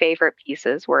of my favorite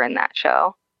pieces were in that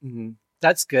show. Mm-hmm.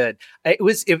 That's good.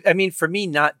 I mean, for me,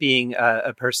 not being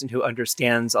a person who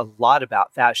understands a lot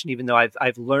about fashion, even though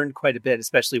I've learned quite a bit,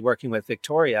 especially working with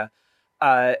Victoria,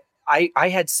 I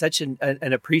had such an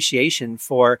appreciation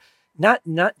for not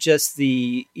just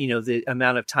the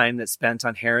amount of time that's spent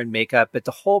on hair and makeup, but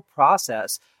the whole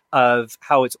process of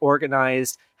how it's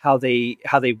organized, how they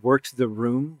worked the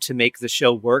room to make the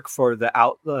show work for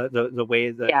the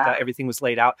way that everything was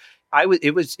laid out.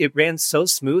 It ran so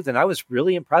smooth, and I was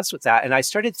really impressed with that. And I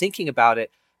started thinking about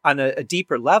it on a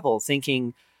deeper level,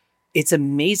 thinking it's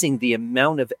amazing the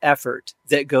amount of effort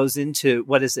that goes into,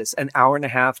 what is this, an hour and a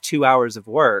half, 2 hours of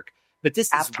work, but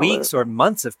this is weeks or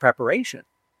months of preparation.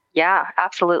 Yeah,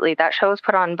 absolutely. That show was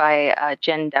put on by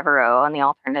Jen Devereaux on the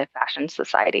Alternative Fashion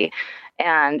Society.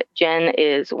 And Jen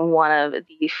is one of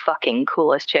the fucking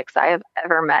coolest chicks I have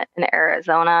ever met in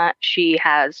Arizona. She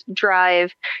has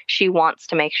drive. She wants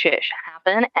to make shit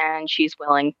happen, and she's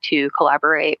willing to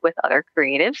collaborate with other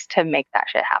creatives to make that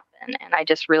shit happen. And I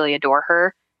just really adore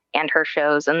her and her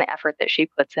shows and the effort that she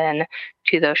puts in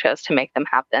to those shows to make them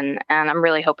happen. And I'm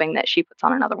really hoping that she puts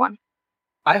on another one.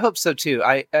 I hope so too.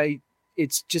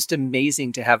 It's just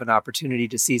amazing to have an opportunity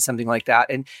to see something like that.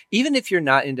 And even if you're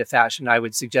not into fashion, I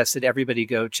would suggest that everybody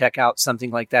go check out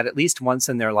something like that at least once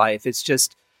in their life.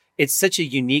 it's such a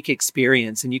unique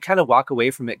experience, and you kind of walk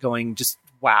away from it going, just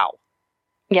wow.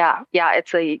 Yeah,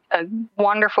 it's a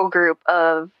wonderful group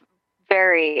of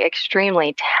very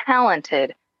extremely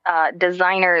talented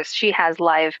designers. She has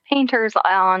live painters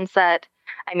on set.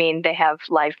 I mean, they have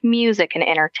live music and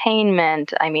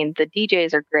entertainment. I mean, the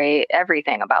DJs are great.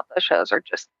 Everything about those shows are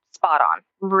just spot on.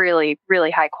 Really,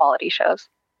 really high quality shows.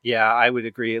 Yeah, I would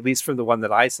agree, at least from the one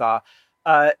that I saw.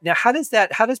 Now, how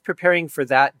does preparing for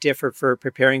that differ for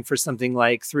preparing for something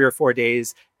like 3 or 4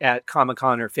 days at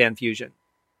Comicon or Fan Fusion?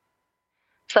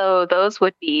 So those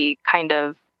would be kind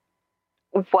of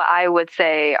what I would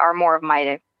say are more of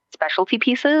my specialty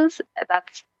pieces.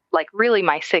 That's like really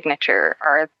my signature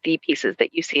are the pieces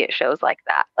that you see at shows like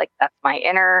that. Like that's my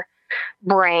inner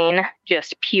brain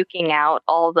just puking out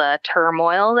all the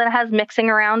turmoil that has mixing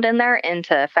around in there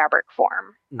into fabric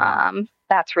form.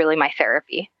 That's really my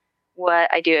therapy. What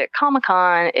I do at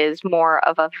Comic-Con is more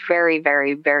of a very,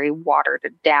 very, very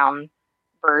watered down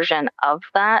version of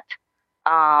that.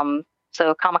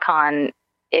 So Comic-Con,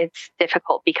 it's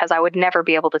difficult because I would never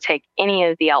be able to take any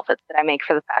of the outfits that I make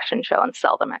for the fashion show and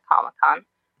sell them at Comic-Con.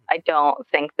 I don't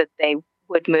think that they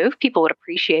would move. People would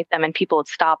appreciate them and people would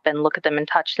stop and look at them and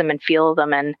touch them and feel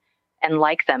them and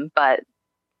like them, but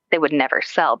they would never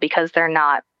sell because they're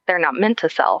not meant to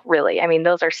sell, really. I mean,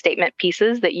 those are statement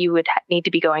pieces that you would need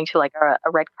to be going to like a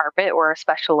red carpet or a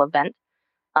special event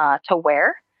to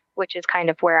wear, which is kind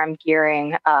of where I'm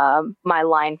gearing my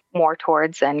line more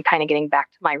towards and kind of getting back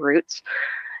to my roots.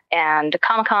 And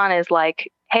Comic-Con is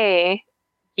like, hey,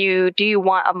 do you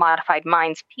want a modified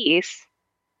Minds piece?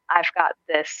 I've got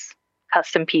this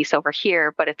custom piece over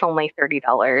here, but it's only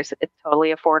 $30. It's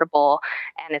totally affordable,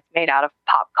 and it's made out of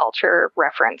pop culture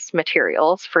reference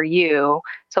materials for you.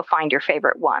 So find your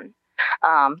favorite one.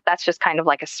 That's just kind of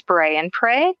like a spray and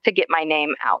pray to get my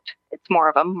name out. It's more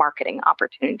of a marketing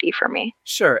opportunity for me.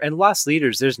 Sure. And lost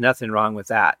leaders, there's nothing wrong with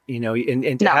that,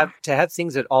 and to have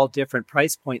things at all different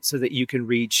price points so that you can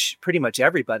reach pretty much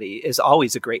everybody is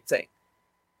always a great thing.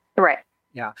 Right.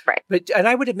 Yeah. Right. And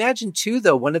I would imagine too,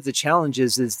 though, one of the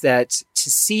challenges is that to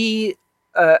see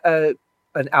an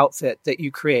outfit that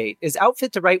you create, is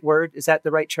outfit the right word? Is that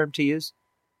the right term to use?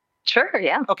 Sure.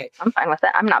 Yeah. Okay. I'm fine with it.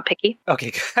 I'm not picky.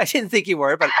 Okay. I didn't think you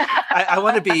were, but I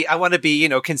want to be,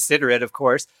 considerate, of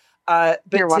course. But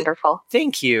you're wonderful.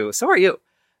 Thank you. So are you.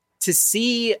 To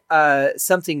see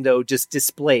something though just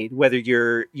displayed, whether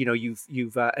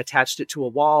you've attached it to a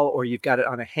wall or you've got it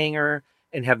on a hanger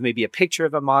and have maybe a picture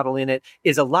of a model in it,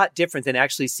 is a lot different than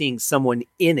actually seeing someone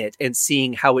in it and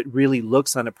seeing how it really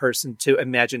looks on a person to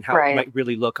imagine how it might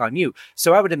really look on you.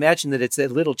 So I would imagine that it's a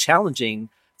little challenging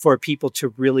for people to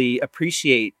really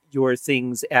appreciate your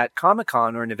things at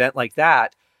Comic-Con or an event like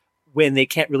that when they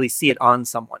can't really see it on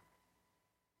someone.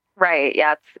 Right.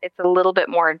 Yeah. It's a little bit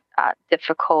more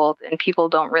difficult, and people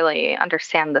don't really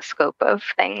understand the scope of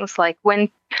things. Like when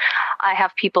I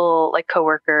have people like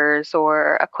coworkers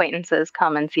or acquaintances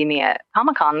come and see me at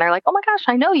Comic-Con, they're like, "Oh my gosh,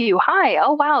 I know you. Hi.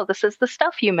 Oh wow, this is the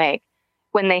stuff you make."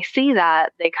 When they see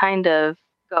that, they kind of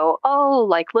go, "Oh,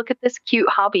 like look at this cute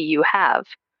hobby you have."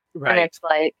 Right. And it's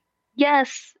like,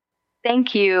 "Yes,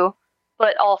 thank you.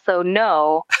 But also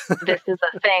no, this is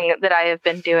a thing that I have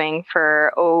been doing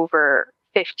for over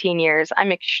 15 years.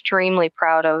 I'm extremely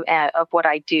proud of what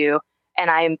I do,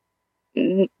 and I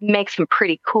make some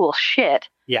pretty cool shit.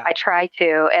 Yeah, I try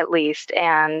to at least,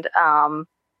 and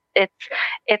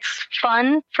it's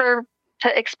fun to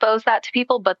expose that to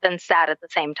people, but then sad at the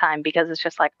same time because it's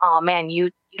just like, oh man,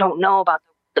 you don't know about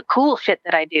the cool shit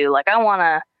that I do. Like I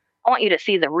want you to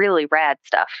see the really rad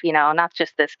stuff, not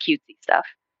just this cutesy stuff."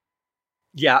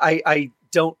 Yeah, I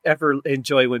don't ever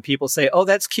enjoy when people say, "Oh,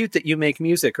 that's cute that you make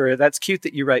music," or "That's cute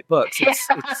that you write books."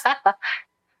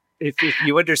 If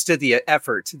you understood the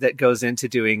effort that goes into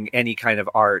doing any kind of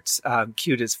art,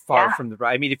 cute is far from the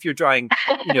right. I mean, if you're drawing,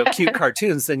 cute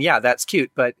cartoons, then yeah, that's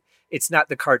cute. But it's not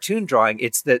the cartoon drawing;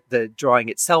 it's that the drawing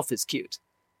itself is cute.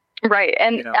 Right.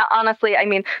 And honestly, I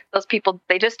mean, those people,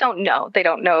 they just don't know. They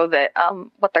don't know that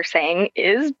what they're saying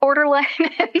is borderline.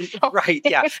 Right.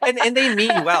 Yeah. And they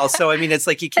mean well. So, I mean, it's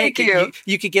like you can't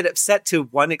you could get upset to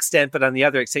one extent, but on the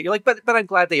other extent, you're like, but I'm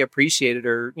glad they appreciate it,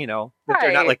 or, that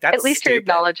they're not like, that's at least stupid. You're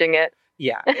acknowledging it.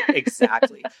 Yeah,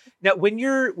 exactly. Now, when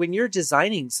you're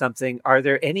designing something, are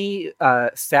there any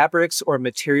fabrics or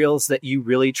materials that you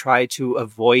really try to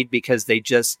avoid because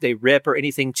they rip or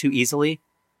anything too easily?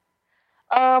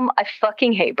 I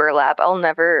fucking hate burlap.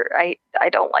 I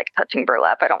don't like touching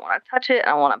burlap. I don't want to touch it.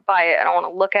 I don't want to buy it. I don't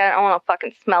want to look at it. I don't want to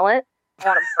fucking smell it. I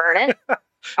want to burn it.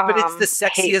 But it's the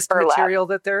sexiest material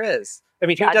that there is. I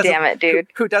mean, damn it, dude.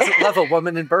 Who doesn't love a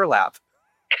woman in burlap?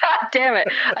 God damn it.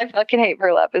 I fucking hate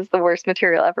burlap. It's the worst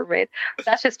material ever made.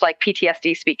 That's just like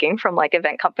PTSD speaking from like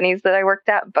event companies that I worked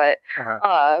at. But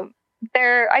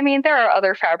there are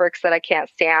other fabrics that I can't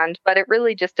stand, but it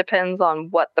really just depends on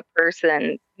what the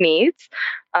person needs.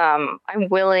 I'm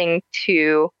willing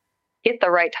to get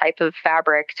the right type of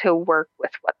fabric to work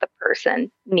with what the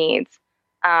person needs.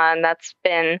 And that's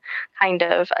been kind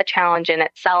of a challenge in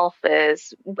itself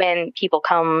is when people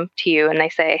come to you and they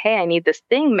say, hey, I need this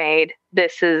thing made.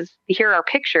 Here are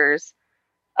pictures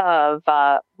of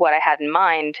what I had in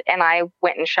mind. And I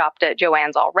went and shopped at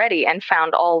Joann's already and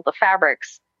found all the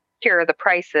fabrics. Here are the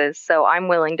prices. So I'm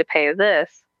willing to pay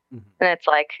this. Mm-hmm. And it's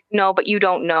like, no, but you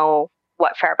don't know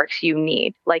what fabrics you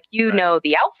need. Like, you know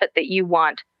the outfit that you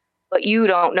want, but you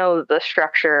don't know the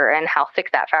structure and how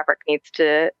thick that fabric needs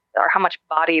to, or how much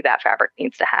body that fabric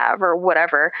needs to have or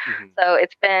whatever. Mm-hmm. So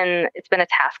it's been a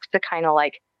task to kind of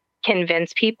like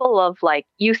convince people of like,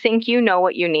 you think you know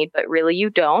what you need, but really you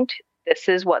don't. This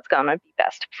is what's going to be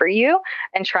best for you,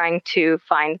 and trying to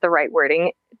find the right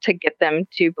wording to get them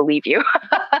to believe you.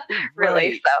 Really.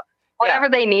 Right. So whatever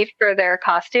they need for their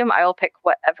costume, I will pick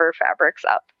whatever fabrics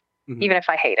up, even if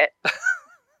I hate it,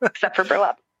 except for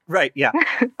burlap. Right. Yeah.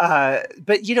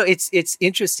 But, you know, it's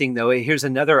interesting, though. Here's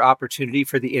another opportunity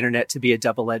for the internet to be a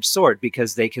double-edged sword,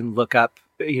 because they can look up,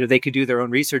 you know, they could do their own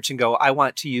research and go, I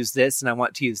want to use this and I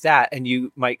want to use that. And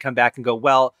you might come back and go,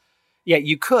 well, yeah,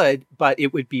 you could, but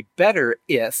it would be better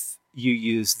if you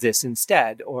use this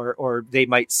instead. Or they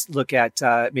might look at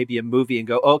maybe a movie and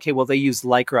go, okay, well, they used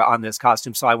Lycra on this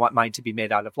costume, so I want mine to be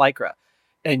made out of Lycra.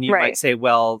 And you might say,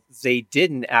 well, they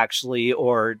didn't actually,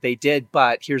 or they did,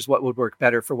 but here's what would work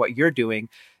better for what you're doing.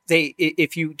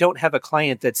 If you don't have a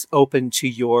client that's open to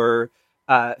your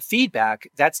feedback,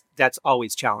 that's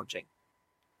always challenging.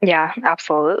 Yeah,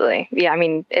 absolutely. Yeah, I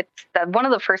mean, it's one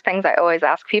of the first things I always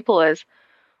ask people is,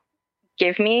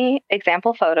 give me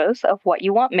example photos of what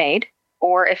you want made.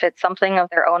 Or if it's something of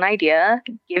their own idea,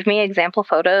 give me example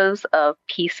photos of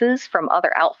pieces from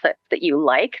other outfits that you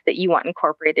like, that you want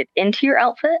incorporated into your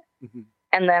outfit. Mm-hmm.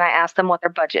 And then I ask them what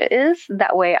their budget is.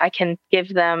 That way I can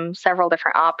give them several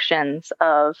different options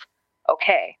of,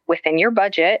 okay, within your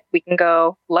budget, we can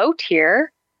go low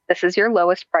tier. This is your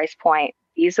lowest price point.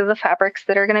 These are the fabrics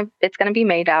that it's going to be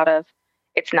made out of.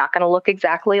 It's not going to look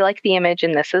exactly like the image,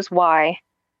 and this is why.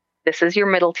 This is your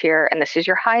middle tier, and this is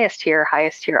your highest tier.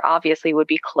 Highest tier obviously would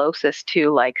be closest to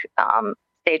like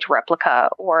stage replica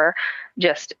or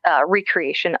just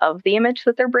recreation of the image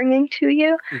that they're bringing to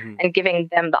you, and giving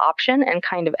them the option and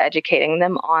kind of educating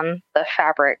them on the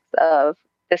fabrics of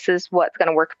this is what's going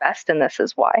to work best and this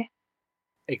is why.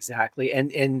 Exactly.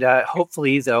 And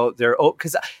hopefully, though,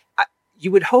 because you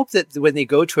would hope that when they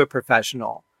go to a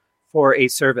professional for a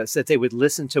service, that they would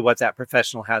listen to what that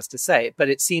professional has to say. But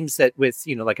it seems that with,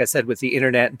 you know, like I said, with the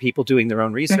internet and people doing their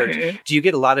own research, do you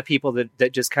get a lot of people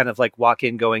that just kind of like walk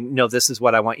in going, no, this is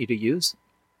what I want you to use?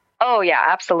 Oh, yeah,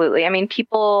 absolutely. I mean,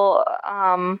 people,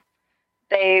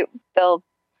 they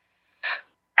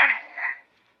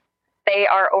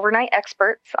are overnight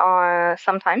experts on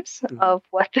sometimes of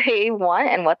what they want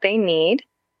and what they need.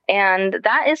 And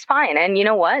that is fine. And you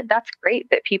know what? That's great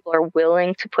that people are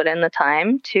willing to put in the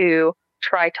time to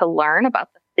try to learn about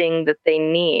the thing that they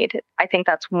need. I think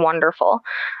that's wonderful.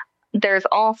 There's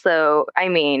also, I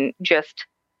mean, just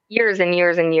years and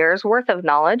years and years worth of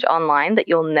knowledge online that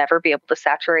you'll never be able to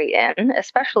saturate in,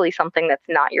 especially something that's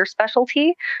not your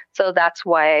specialty. So that's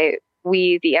why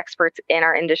we, the experts in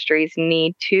our industries,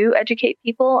 need to educate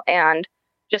people and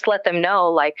just let them know,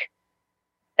 like,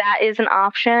 that is an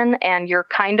option and you're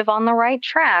kind of on the right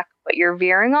track, but you're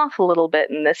veering off a little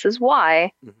bit. And this is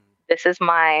why. This is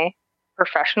my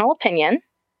professional opinion.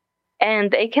 And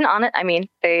they can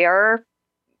they are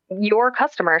your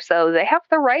customer. So they have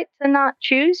the right to not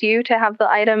choose you to have the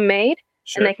item made.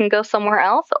 Sure. And they can go somewhere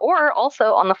else. Or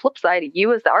also on the flip side,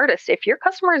 you as the artist, if your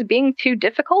customer is being too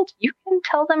difficult, you can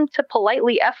tell them to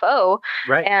politely FO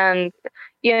and,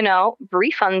 you know,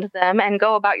 refund them and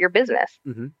go about your business.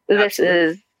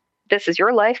 This is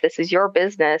your life. This is your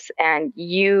business. And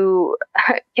you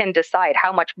can decide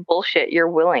how much bullshit you're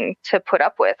willing to put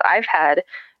up with. I've had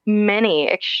many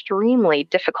extremely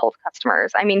difficult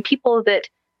customers. I mean, people that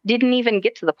didn't even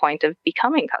get to the point of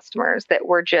becoming customers, that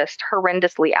were just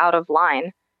horrendously out of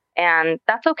line. And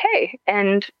that's okay.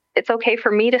 And it's okay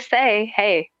for me to say,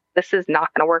 hey, this is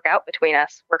not going to work out between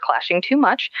us. We're clashing too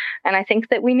much. And I think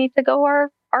that we need to go our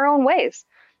own ways.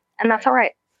 And that's all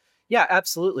right. Yeah,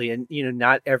 absolutely. And, you know,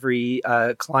 not every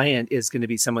client is going to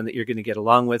be someone that you're going to get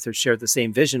along with or share the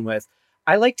same vision with.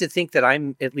 I like to think that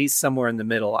I'm at least somewhere in the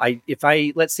middle.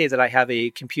 Let's say that I have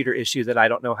a computer issue that I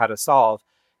don't know how to solve,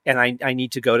 and I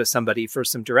need to go to somebody for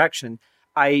some direction,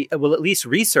 I will at least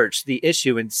research the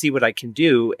issue and see what I can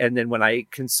do. And then when I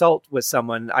consult with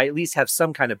someone, I at least have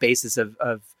some kind of basis of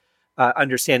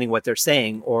understanding what they're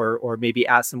saying, or maybe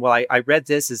ask them, well, I read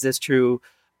this, is this true,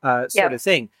 sort of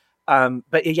thing.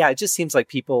 But yeah, it just seems like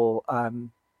people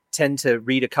tend to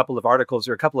read a couple of articles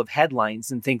or a couple of headlines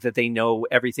and think that they know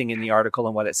everything in the article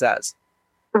and what it says.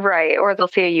 Right. Or they'll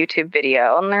see a YouTube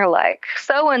video and they're like,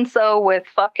 so-and-so with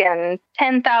fucking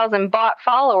 10,000 bot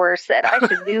followers said I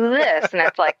should do this. And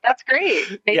it's like, that's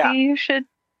great. Maybe you should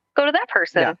go to that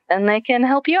person and they can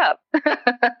help you out.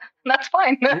 That's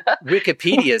fine.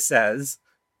 Wikipedia says.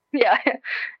 Yeah.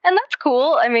 And that's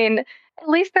cool. I mean, at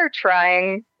least they're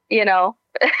trying, you know.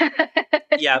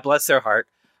 Yeah, bless their heart.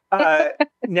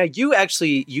 Now, you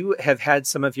have had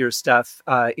some of your stuff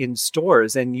in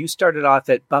stores, and you started off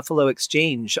at Buffalo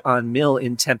Exchange on Mill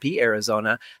in Tempe,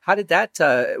 Arizona. How did that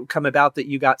come about that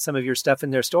you got some of your stuff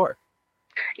in their store?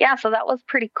 Yeah, so that was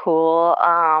pretty cool.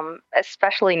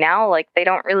 Especially now, like they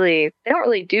don't really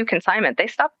do consignment. They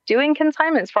stopped doing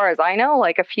consignment as far as I know,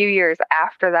 like a few years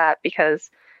after that, because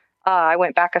I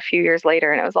went back a few years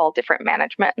later and it was all different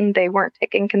management and they weren't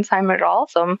taking consignment at all.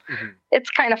 So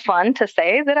it's kind of fun to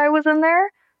say that I was in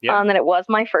there. That it was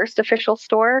my first official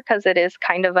store, because it is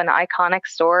kind of an iconic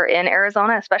store in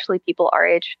Arizona, especially people our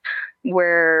age,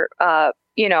 where,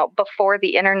 before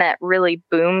the internet really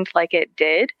boomed like it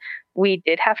did, we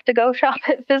did have to go shop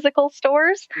at physical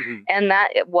stores. And that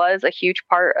it was a huge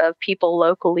part of people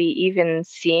locally even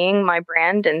seeing my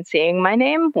brand and seeing my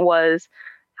name was,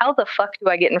 how the fuck do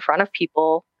I get in front of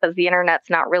people? Because the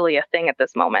internet's not really a thing at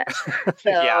this moment. So,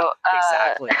 yeah,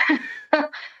 exactly.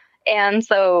 And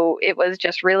so it was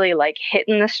just really like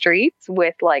hitting the streets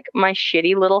with like my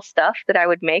shitty little stuff that I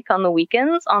would make on the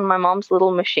weekends on my mom's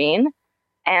little machine.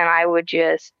 And I would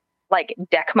just like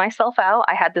deck myself out.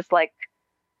 I had this like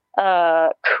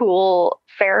cool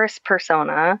Ferris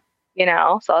persona, you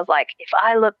know? So I was like, if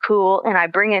I look cool and I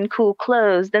bring in cool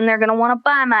clothes, then they're going to want to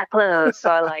buy my clothes.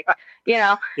 So I like,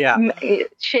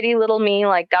 shitty little me,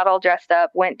 like got all dressed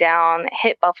up, went down,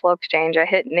 hit Buffalo Exchange. I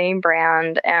hit Name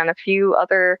Brand and a few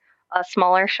other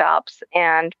smaller shops,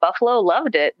 and Buffalo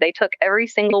loved it. They took every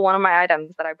single one of my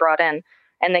items that I brought in,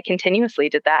 and they continuously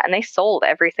did that. And they sold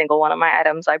every single one of my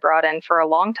items I brought in for a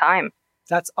long time.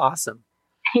 That's awesome.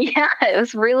 Yeah, it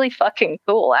was really fucking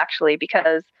cool, actually,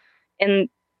 because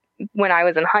when I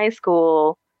was in high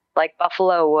school, like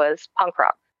Buffalo was punk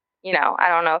rock. You know, I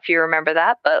don't know if you remember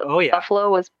that, but Buffalo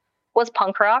was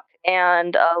punk rock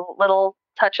and a little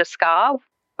touch of ska.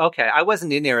 Okay, I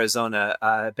wasn't in Arizona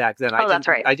back then. That's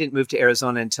right. I didn't move to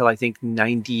Arizona until I think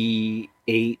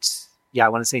 98. Yeah, I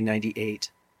want to say 98.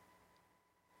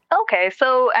 Okay,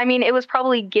 so I mean, it was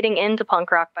probably getting into punk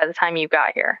rock by the time you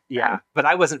got here. Yeah, but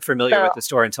I wasn't familiar with the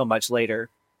store until much later.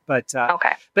 But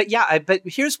but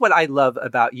here's what I love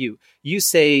about you. You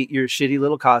say your shitty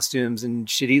little costumes and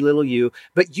shitty little you,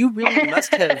 but you really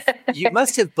must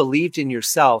have believed in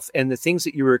yourself and the things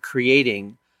that you were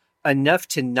creating enough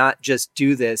to not just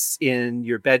do this in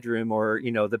your bedroom or,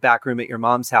 you know, the back room at your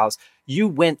mom's house. You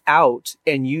went out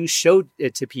and you showed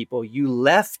it to people. You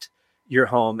left your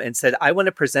home and said, I want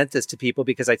to present this to people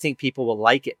because I think people will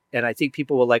like it. And I think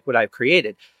people will like what I've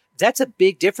created. That's a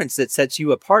big difference that sets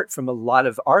you apart from a lot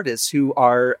of artists who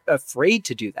are afraid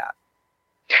to do that.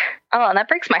 Oh, and that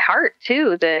breaks my heart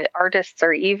too, that artists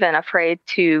are even afraid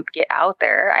to get out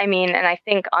there. I mean, and I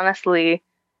think honestly,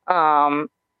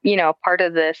 part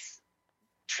of this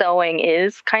sewing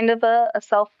is kind of a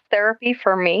self-therapy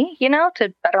for me, you know,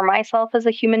 to better myself as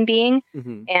a human being.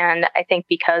 And I think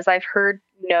because I've heard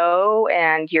no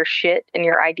and you're shit and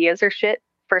your ideas are shit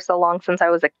for so long since I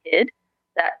was a kid,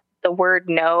 that the word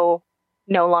no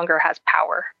longer has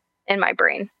power in my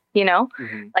brain, you know?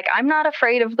 Like, I'm not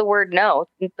afraid of the word no.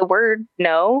 The word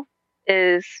no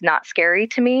is not scary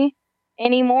to me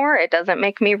anymore. It doesn't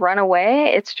make me run away.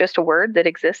 It's just a word that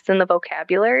exists in the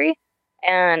vocabulary.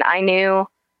 And I knew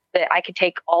that I could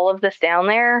take all of this down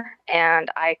there and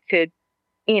I could,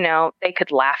 they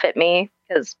could laugh at me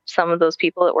because some of those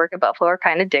people that work at Buffalo are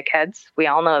kind of dickheads. We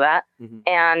all know that.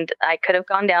 And I could have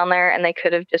gone down there and they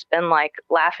could have just been like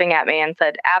laughing at me and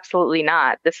said, absolutely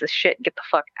not. This is shit. Get the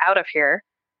fuck out of here.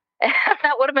 And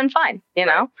that would have been fine. You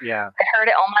know? Yeah. I heard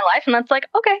it all my life and that's like,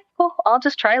 okay, cool. I'll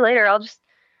just try later. I'll just,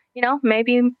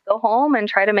 maybe go home and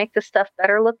try to make this stuff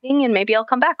better looking and maybe I'll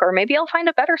come back or maybe I'll find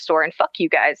a better store and fuck you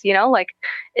guys, like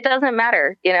it doesn't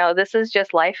matter. This is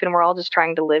just life and we're all just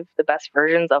trying to live the best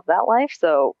versions of that life.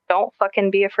 So don't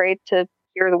fucking be afraid to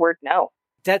hear the word no.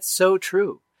 That's so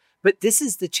true. But this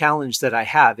is the challenge that I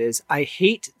have is I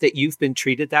hate that you've been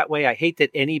treated that way. I hate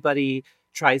that anybody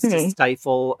tries to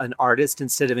stifle an artist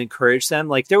instead of encourage them.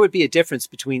 Like there would be a difference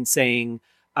between saying,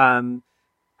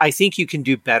 I think you can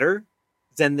do better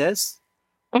than this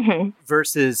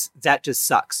versus that just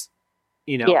sucks,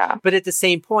 you know? Yeah. But at the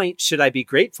same point, should I be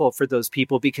grateful for those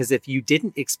people? Because if you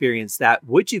didn't experience that,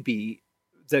 would you be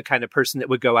the kind of person that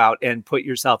would go out and put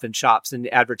yourself in shops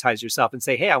and advertise yourself and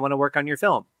say, hey, I want to work on your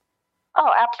film?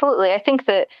 Oh, absolutely. I think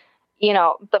that, you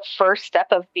know, the first step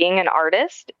of being an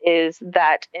artist is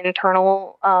that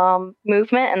internal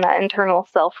movement and that internal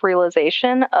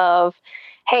self-realization of,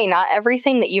 hey, not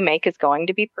everything that you make is going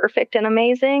to be perfect and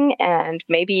amazing. And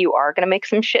maybe you are going to make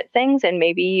some shit things. And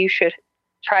maybe you should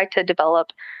try to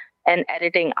develop an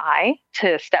editing eye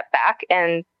to step back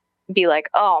and be like,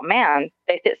 oh, man,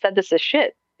 they said this is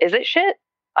shit. Is it shit?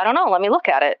 I don't know. Let me look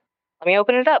at it. Let me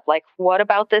open it up. Like, what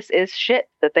about this is shit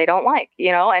that they don't like,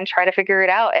 you know, and try to figure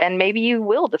it out. And maybe you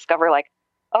will discover like,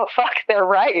 oh, fuck, they're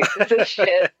right. This is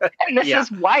shit. And this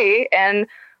is white. And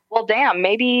well, damn,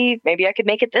 maybe I could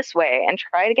make it this way and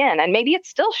try it again. And maybe it's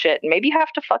still shit. Maybe you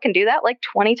have to fucking do that like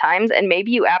 20 times. And maybe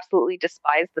you absolutely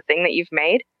despise the thing that you've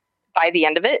made by the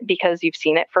end of it because you've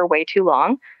seen it for way too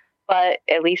long. But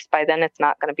at least by then it's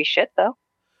not going to be shit though.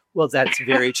 Well, that's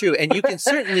very true. And you can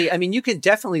certainly, I mean, you can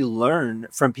definitely learn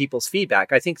from people's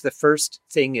feedback. I think the first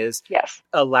thing is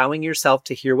allowing yourself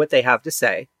to hear what they have to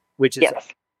say, which is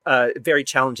very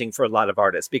challenging for a lot of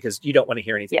artists because you don't want to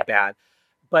hear anything bad.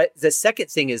 But the second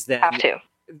thing is then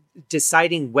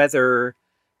deciding whether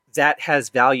that has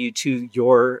value to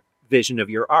your vision of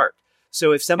your art.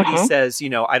 So if somebody says, you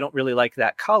know, I don't really like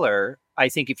that color, I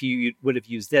think if you would have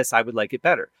used this, I would like it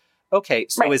better. Okay,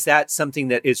 so is that something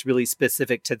that is really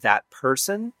specific to that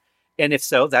person? And if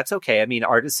so, that's okay. I mean,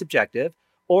 art is subjective.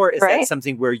 Or is that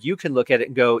something where you can look at it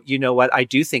and go, you know what, I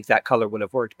do think that color would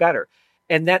have worked better.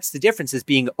 And that's the difference, is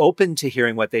being open to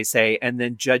hearing what they say and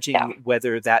then judging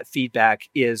whether that feedback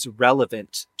is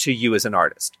relevant to you as an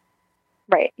artist.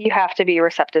 Right. You have to be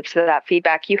receptive to that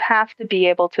feedback. You have to be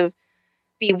able to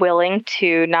be willing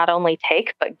to not only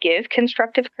take, but give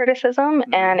constructive criticism.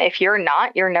 And if you're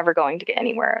not, you're never going to get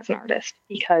anywhere as an artist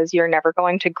because you're never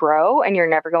going to grow and you're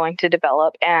never going to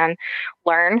develop and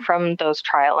learn from those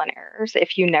trial and errors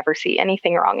if you never see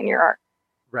anything wrong in your art.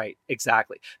 Right,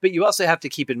 exactly. But you also have to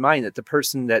keep in mind that the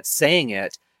person that's saying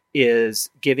it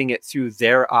is giving it through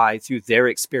their eye, through their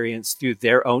experience, through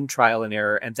their own trial and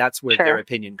error, and that's where their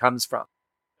opinion comes from.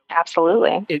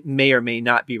 Absolutely. It may or may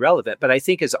not be relevant, but I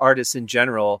think as artists in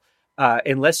general,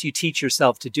 unless you teach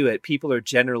yourself to do it, people are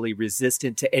generally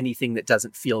resistant to anything that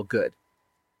doesn't feel good.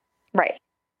 Right.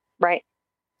 Right.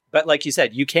 But like you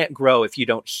said, you can't grow if you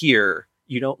don't hear,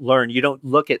 you don't learn, you don't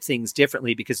look at things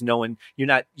differently because you're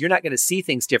not going to see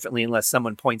things differently unless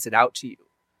someone points it out to you.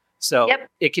 So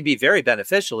it can be very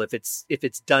beneficial if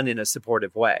it's done in a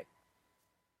supportive way.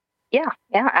 Yeah,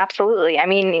 absolutely. I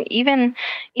mean, even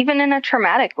in a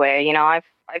traumatic way, you know, I've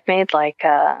made like,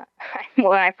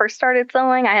 when I first started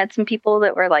sewing, I had some people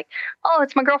that were like, oh,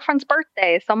 it's my girlfriend's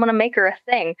birthday, so I'm going to make her a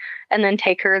thing, and then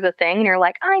take her the thing. And you're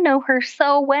like, I know her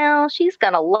so well. She's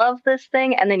going to love this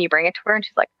thing. And then you bring it to her and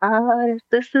she's like,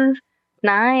 this is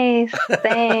nice.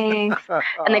 Thanks.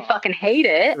 And they fucking hate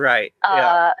it. Right.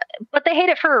 But they hate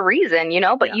it for a reason, you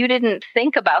know, but you didn't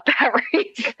think about that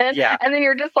reason. Yeah. And then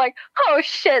you're just like, oh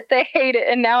shit, they hate it.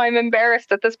 And now I'm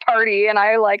embarrassed at this party. And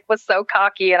I like was so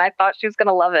cocky and I thought she was going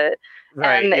to love it.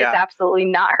 Right, and it's absolutely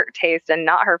not her taste and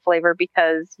not her flavor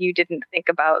because you didn't think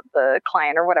about the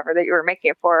client or whatever that you were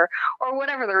making it for, or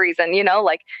whatever the reason, you know,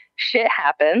 like shit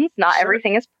happens. Not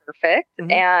everything is perfect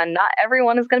and not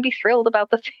everyone is going to be thrilled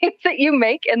about the things that you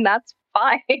make. And that's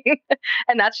fine.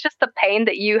 And that's just the pain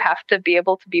that you have to be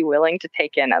able to be willing to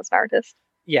take in as an artist.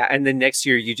 Yeah. And then next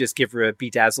year you just give her a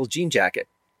bedazzled jean jacket.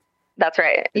 That's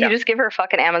right. You just give her a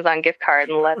fucking Amazon gift card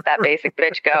and let that basic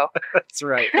bitch go. That's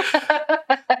right.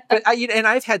 But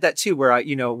I've had that too, where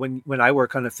when I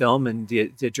work on a film and the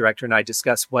director and I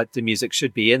discuss what the music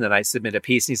should be, and then I submit a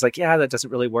piece, and he's like, "Yeah, that doesn't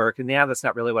really work," and "Yeah, that's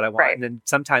not really what I want." Right. And then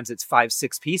sometimes it's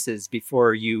 5-6 pieces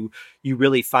before you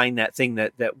really find that thing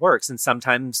that works, and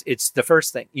sometimes it's the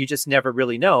first thing. You just never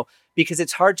really know because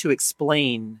it's hard to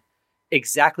explain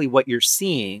exactly what you're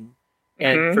seeing.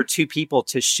 And for two people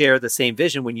to share the same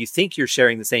vision when you think you're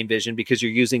sharing the same vision because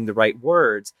you're using the right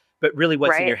words, but really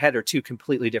what's in your head are two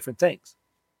completely different things.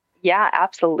 Yeah,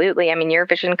 absolutely. I mean, your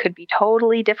vision could be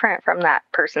totally different from that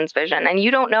person's vision. And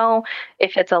you don't know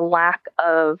if it's a lack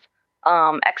of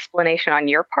explanation on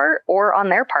your part or on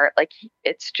their part. Like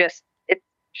it's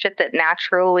shit that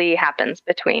naturally happens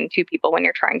between two people when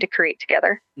you're trying to create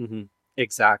together. Mm-hmm.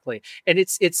 Exactly. And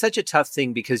it's such a tough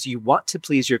thing because you want to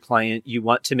please your client, you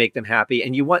want to make them happy,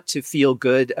 and you want to feel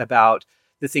good about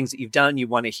the things that you've done. You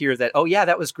want to hear that, oh yeah,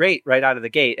 that was great right out of the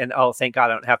gate. And oh, thank God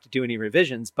I don't have to do any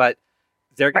revisions, but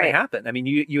they're going to happen. I mean,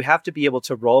 you have to be able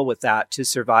to roll with that to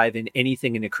survive in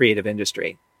anything in a creative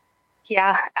industry.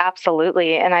 Yeah,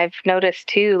 absolutely. And I've noticed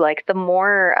too, like the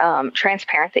more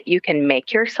transparent that you can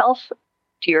make yourself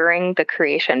during the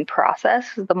creation process,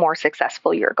 the more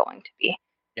successful you're going to be.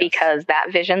 Yes. Because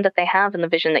that vision that they have and the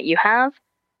vision that you have,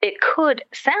 it could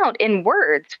sound in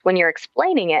words when you're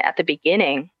explaining it at the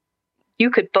beginning. You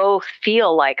could both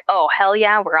feel like, oh, hell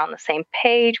yeah, we're on the same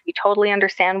page. We totally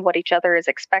understand what each other is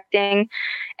expecting.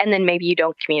 And then maybe you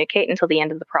don't communicate until the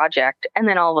end of the project. And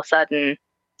then all of a sudden,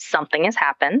 something has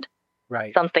happened.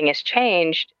 Right. Something has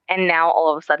changed. And now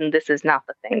all of a sudden, this is not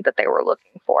the thing that they were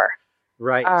looking for.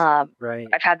 Right. Right.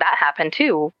 I've had that happen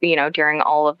too, during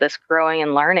all of this growing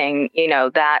and learning,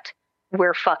 that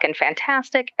we're fucking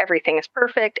fantastic. Everything is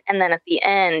perfect. And then at the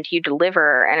end you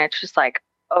deliver and it's just like,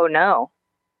 oh no,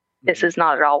 this is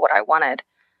not at all what I wanted.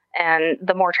 And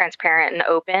the more transparent and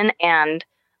open and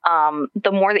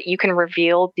the more that you can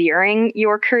reveal during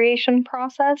your creation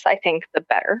process, I think the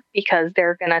better, because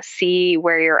they're going to see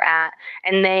where you're at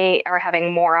and they are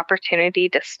having more opportunity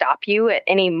to stop you at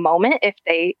any moment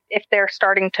if they're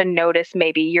starting to notice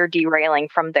maybe you're derailing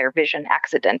from their vision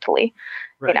accidentally,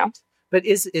 right. But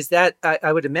is that,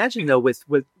 I would imagine though,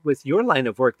 with your line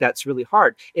of work, that's really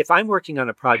hard. If I'm working on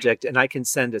a project and I can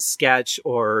send a sketch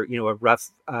or, a rough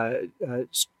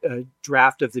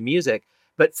draft of the music,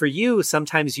 but for you,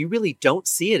 sometimes you really don't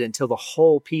see it until the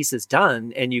whole piece is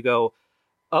done. And you go,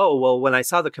 oh, well, when I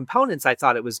saw the components, I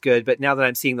thought it was good. But now that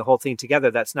I'm seeing the whole thing together,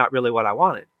 that's not really what I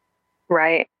wanted.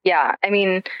 Right. Yeah. I mean,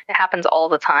 it happens all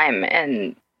the time.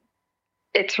 And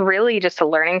it's really just a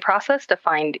learning process to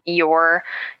find your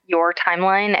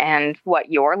timeline and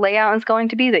what your layout is going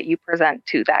to be that you present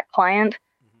to that client,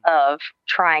 of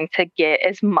trying to get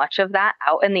as much of that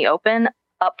out in the open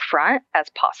up front as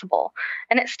possible.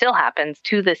 And it still happens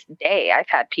to this day. I've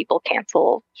had people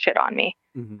cancel shit on me.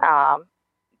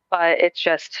 But it's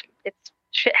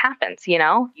shit happens, You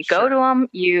go to them,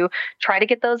 you try to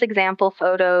get those example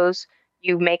photos,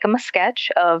 you make them a sketch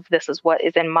of this is what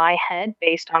is in my head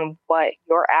based on what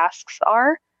your asks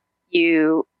are.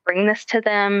 You bring this to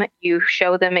them, you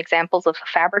show them examples of the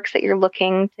fabrics that you're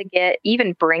looking to get,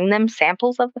 even bring them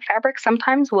samples of the fabric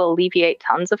sometimes will alleviate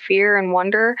tons of fear and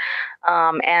wonder.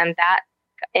 And that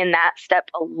in that step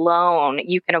alone,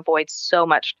 you can avoid so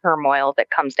much turmoil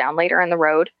that comes down later in the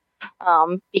road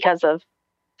because of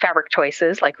fabric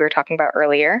choices like we were talking about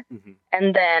earlier.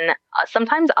 And then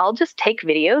sometimes I'll just take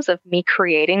videos of me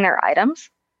creating their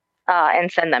items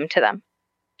and send them to them.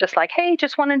 Just like, hey,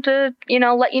 just wanted to,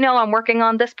 let you know I'm working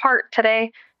on this part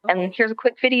today. And here's a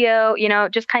quick video,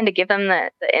 just kind of give them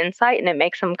the insight, and it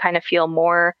makes them kind of feel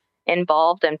more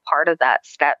involved and part of that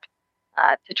step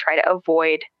to try to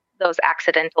avoid those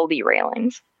accidental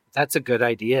derailings. That's a good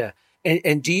idea.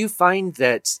 And do you find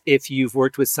that if you've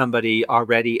worked with somebody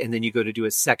already and then you go to do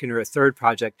a second or a third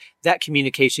project, that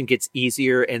communication gets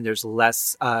easier and there's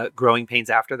less growing pains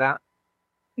after that?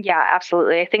 Yeah,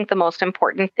 absolutely. I think the most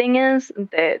important thing is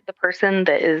that the person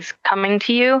that is coming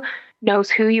to you knows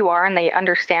who you are and they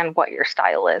understand what your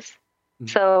style is.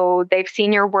 So they've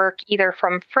seen your work either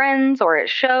from friends or at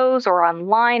shows or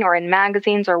online or in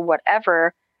magazines or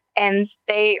whatever, and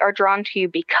they are drawn to you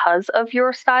because of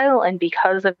your style and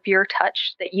because of your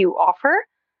touch that you offer.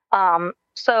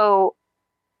 So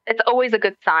it's always a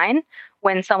good sign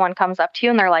when someone comes up to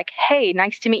you and they're like, hey,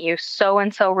 nice to meet you.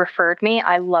 So-and-so referred me.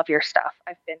 I love your stuff.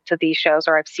 I've been to these shows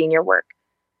or I've seen your work.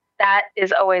 That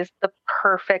is always the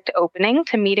perfect opening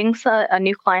to meeting a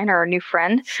new client or a new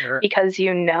friend, because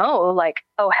like,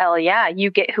 oh, hell yeah,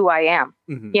 you get who I am,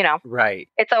 Right.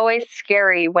 It's always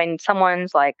scary when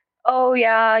someone's like, oh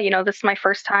yeah, this is my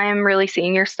first time really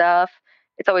seeing your stuff.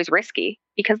 It's always risky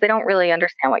because they don't really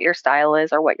understand what your style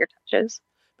is or what your touch is.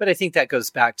 But I think that goes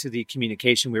back to the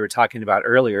communication we were talking about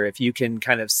earlier. If you can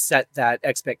kind of set that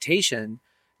expectation,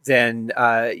 then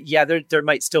there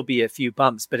might still be a few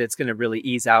bumps, but it's going to really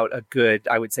ease out a good,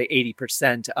 I would say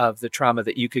 80% of the trauma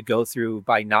that you could go through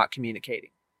by not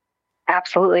communicating.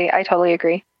 Absolutely. I totally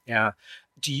agree. Yeah.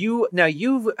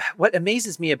 What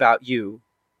amazes me about you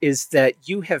is that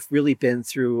you have really been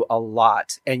through a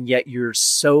lot, and yet you're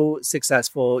so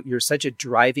successful. You're such a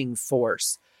driving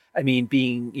force. I mean,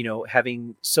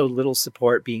 having so little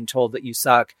support, being told that you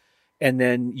suck, and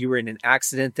then you were in an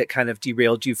accident that kind of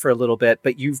derailed you for a little bit,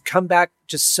 but you've come back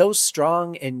just so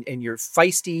strong and you're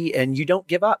feisty and you don't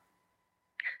give up.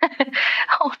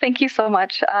 Oh, thank you so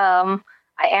much. I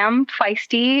am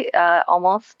feisty,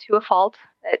 almost to a fault.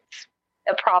 It's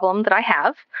a problem that I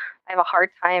have. I have a hard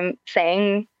time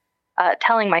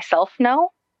telling myself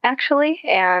no. actually,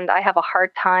 and I have a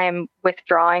hard time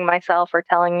withdrawing myself or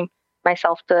telling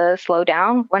myself to slow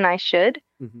down when I should.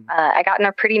 Mm-hmm. I got in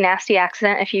a pretty nasty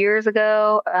accident a few years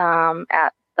ago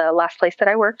at the last place that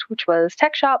I worked, which was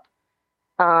Tech Shop.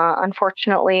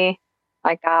 Unfortunately,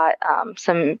 I got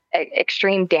some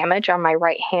extreme damage on my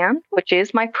right hand, which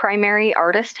is my primary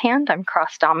artist hand. I'm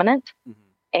cross dominant. Mm-hmm.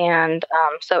 And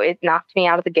so it knocked me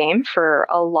out of the game for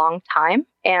a long time.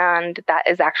 And that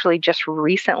is actually just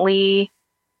recently,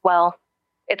 well,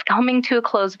 it's coming to a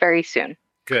close very soon.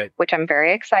 Good. Which I'm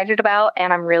very excited about.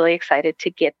 And I'm really excited to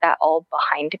get that all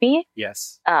behind me.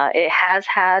 Yes. It has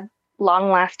had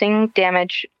long lasting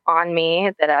damage on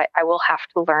me that I will have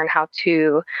to learn how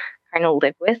to kind of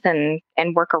live with and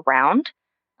work around.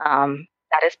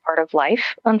 That is part of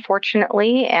life,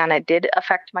 unfortunately. And it did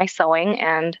affect my sewing.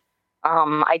 And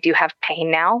I do have pain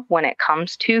now when it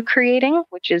comes to creating,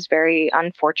 which is very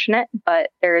unfortunate, but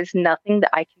there is nothing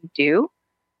that I can do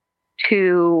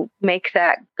to make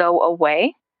that go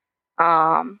away.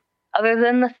 Other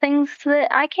than the things that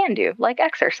I can do, like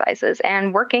exercises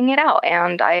and working it out.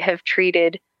 And I have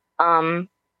treated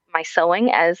my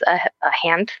sewing as a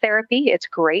hand therapy. It's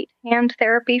great hand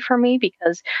therapy for me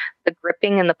because the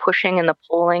gripping and the pushing and the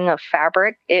pulling of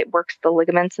fabric, it works the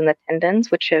ligaments and the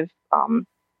tendons, which have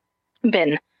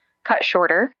been cut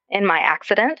shorter in my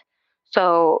accident.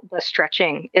 So the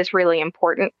stretching is really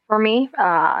important for me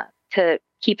to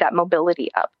keep that mobility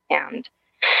up. And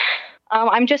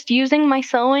I'm just using my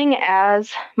sewing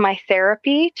as my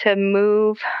therapy to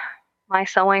move my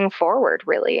sewing forward,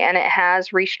 really. And it has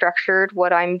restructured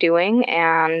what I'm doing.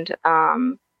 And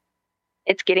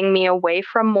it's getting me away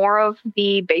from more of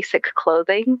the basic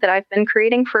clothing that I've been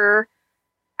creating for,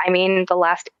 the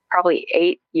last probably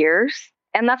 8 years.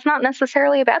 And that's not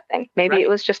necessarily a bad thing. Maybe Right. It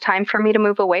was just time for me to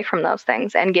move away from those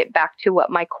things and get back to what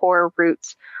my core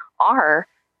roots are,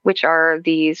 which are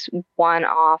these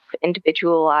one-off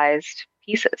individualized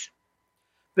pieces.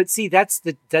 But see, that's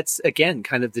again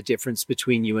kind of the difference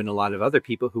between you and a lot of other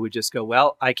people who would just go,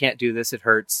 well, I can't do this. It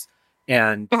hurts.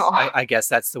 And I guess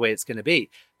that's the way it's going to be.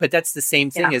 But that's the same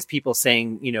thing as people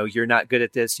saying, you're not good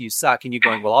at this, you suck. And you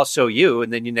going, well, I'll show you.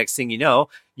 And then the next thing you know,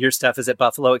 your stuff is at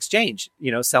Buffalo Exchange,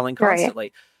 selling constantly.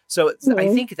 Right. So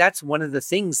I think that's one of the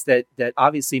things that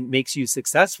obviously makes you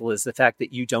successful is the fact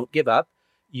that you don't give up.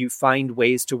 You find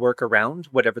ways to work around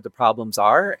whatever the problems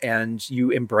are and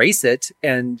you embrace it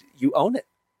and you own it.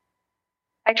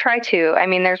 I try to.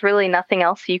 There's really nothing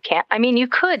else you can't. You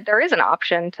could. There is an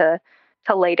option to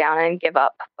lay down and give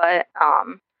up, but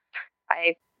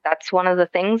that's one of the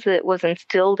things that was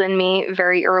instilled in me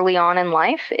very early on in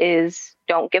life is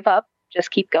don't give up,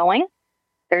 just keep going.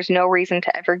 There's no reason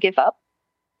to ever give up.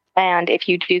 And if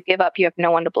you do give up, you have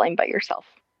no one to blame but yourself.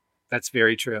 That's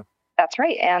very true. That's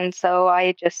right. And so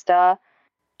I just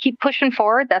keep pushing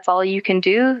forward. That's all you can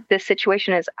do. This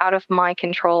situation is out of my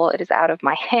control. It is out of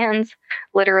my hands,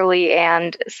 literally.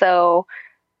 And so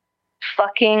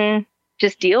fucking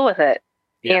just deal with it.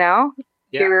 Yeah.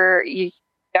 You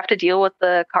have to deal with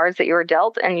the cards that you were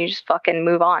dealt and you just fucking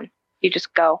move on. You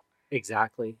just go.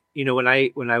 Exactly. When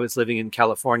I was living in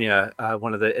California,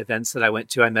 one of the events that I went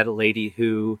to, I met a lady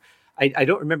who I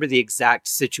don't remember the exact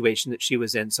situation that she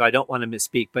was in, so I don't want to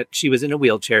misspeak, but she was in a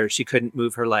wheelchair. She couldn't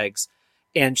move her legs.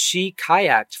 And she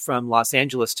kayaked from Los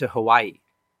Angeles to Hawaii.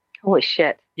 Holy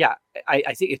shit. Yeah.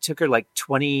 I think it took her like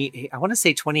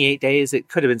 28 days. It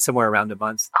could have been somewhere around a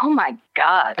month. Oh my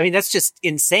God. That's just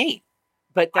insane.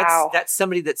 But that's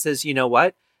somebody that says, you know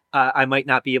what? I might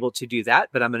not be able to do that,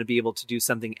 but I'm going to be able to do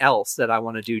something else that I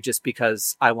want to do just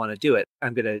because I want to do it.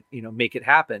 I'm going to, make it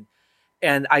happen.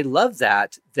 And I love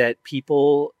that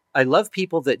I love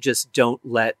people that just don't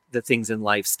let the things in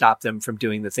life stop them from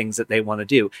doing the things that they want to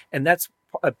do. And that's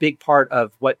a big part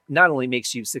of what not only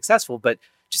makes you successful, but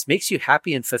just makes you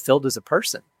happy and fulfilled as a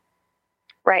person.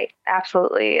 Right.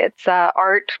 Absolutely. It's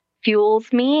art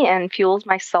fuels me and fuels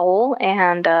my soul,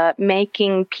 and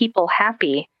making people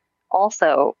happy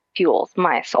also fuels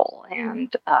my soul.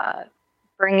 And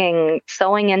bringing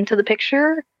sewing into the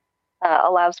picture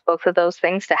allows both of those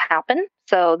things to happen.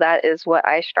 So that is what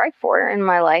I strive for in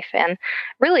my life, and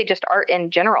really just art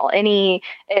in general.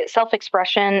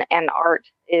 Self-expression and art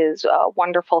is a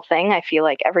wonderful thing. I feel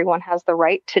like everyone has the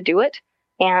right to do it.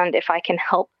 And if I can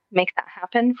help make that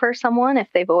happen for someone, if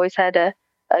they've always had a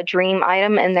dream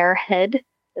item in their head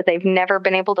that they've never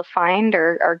been able to find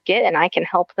or get, and I can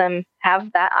help them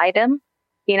have that item,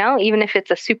 even if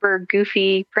it's a super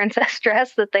goofy princess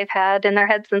dress that they've had in their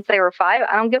head since they were 5,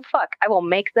 I don't give a fuck. I will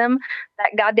make them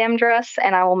that goddamn dress,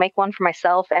 and I will make one for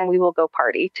myself, and we will go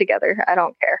party together. I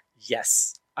don't care.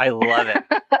 Yes. I love it.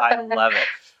 I love it.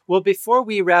 Well, before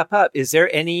we wrap up, is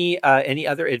there any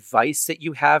other advice that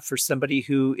you have for somebody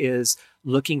who is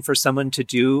looking for someone to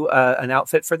do an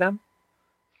outfit for them?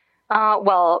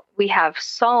 Well, we have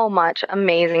so much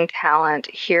amazing talent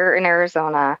here in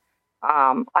Arizona.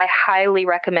 I highly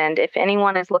recommend if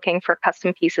anyone is looking for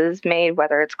custom pieces made,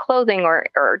 whether it's clothing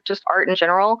or just art in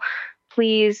general,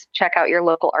 please check out your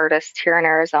local artists here in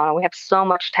Arizona. We have so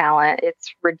much talent.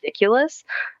 It's ridiculous.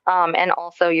 And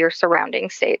also your surrounding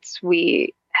states.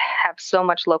 We have so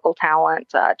much local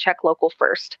talent. Check local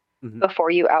first before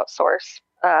you outsource.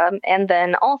 And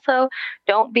then also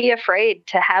don't be afraid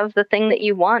to have the thing that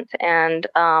you want, and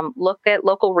look at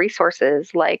local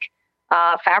resources like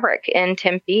fabric in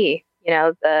Tempe. You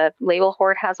know, the Label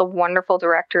Horde has a wonderful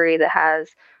directory that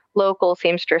has local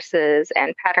seamstresses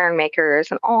and pattern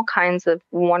makers and all kinds of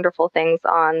wonderful things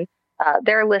on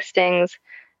their listings,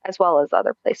 as well as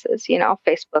other places, you know,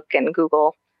 Facebook and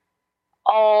Google,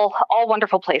 all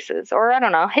wonderful places. Or I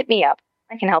don't know, hit me up.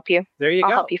 I can help you. There you go.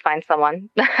 I'll help you find someone.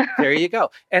 There you go.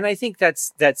 And I think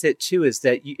that's it too, is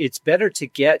that it's better to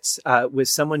get with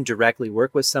someone directly,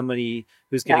 work with somebody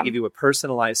who's going to give you a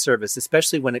personalized service,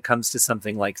 especially when it comes to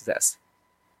something like this.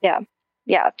 Yeah.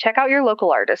 Yeah. Check out your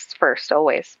local artists first,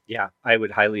 always. Yeah, I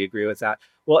would highly agree with that.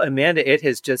 Well, Amanda, it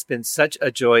has just been such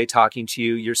a joy talking to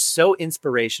you. You're so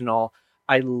inspirational.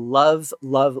 I love,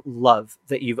 love, love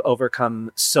that you've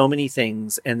overcome so many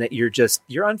things and that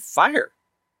you're on fire.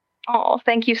 Oh,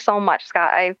 thank you so much,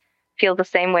 Scott. I feel the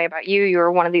same way about you.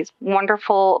 You're one of these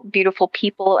wonderful, beautiful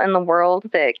people in the world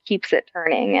that keeps it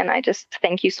turning. And I just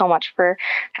thank you so much for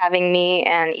having me,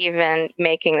 and even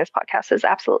making this podcast is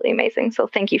absolutely amazing. So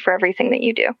thank you for everything that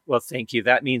you do. Well, thank you.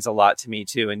 That means a lot to me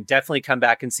too. And definitely come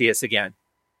back and see us again.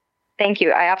 Thank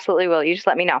you. I absolutely will. You just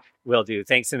let me know. Will do.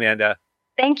 Thanks, Amanda.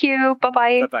 Thank you.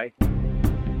 Bye-bye. Bye-bye.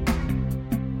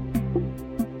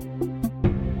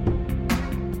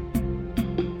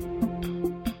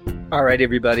 All right,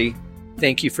 everybody.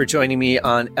 Thank you for joining me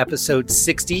on episode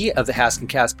 60 of the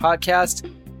Haskincast podcast.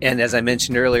 And as I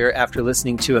mentioned earlier, after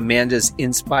listening to Amanda's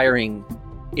inspiring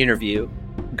interview,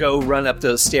 go run up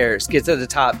those stairs, get to the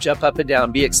top, jump up and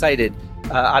down, be excited.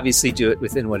 Obviously, do it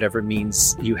within whatever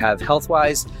means you have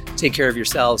health-wise. Take care of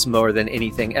yourselves more than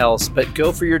anything else, but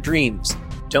go for your dreams.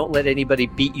 Don't let anybody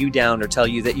beat you down or tell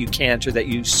you that you can't or that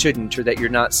you shouldn't or that you're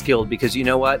not skilled, because you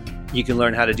know what? You can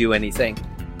learn how to do anything.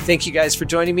 Thank you guys for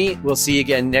joining me. We'll see you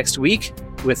again next week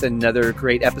with another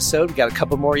great episode. We got a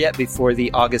couple more yet before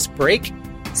the August break.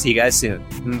 See you guys soon.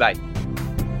 Bye.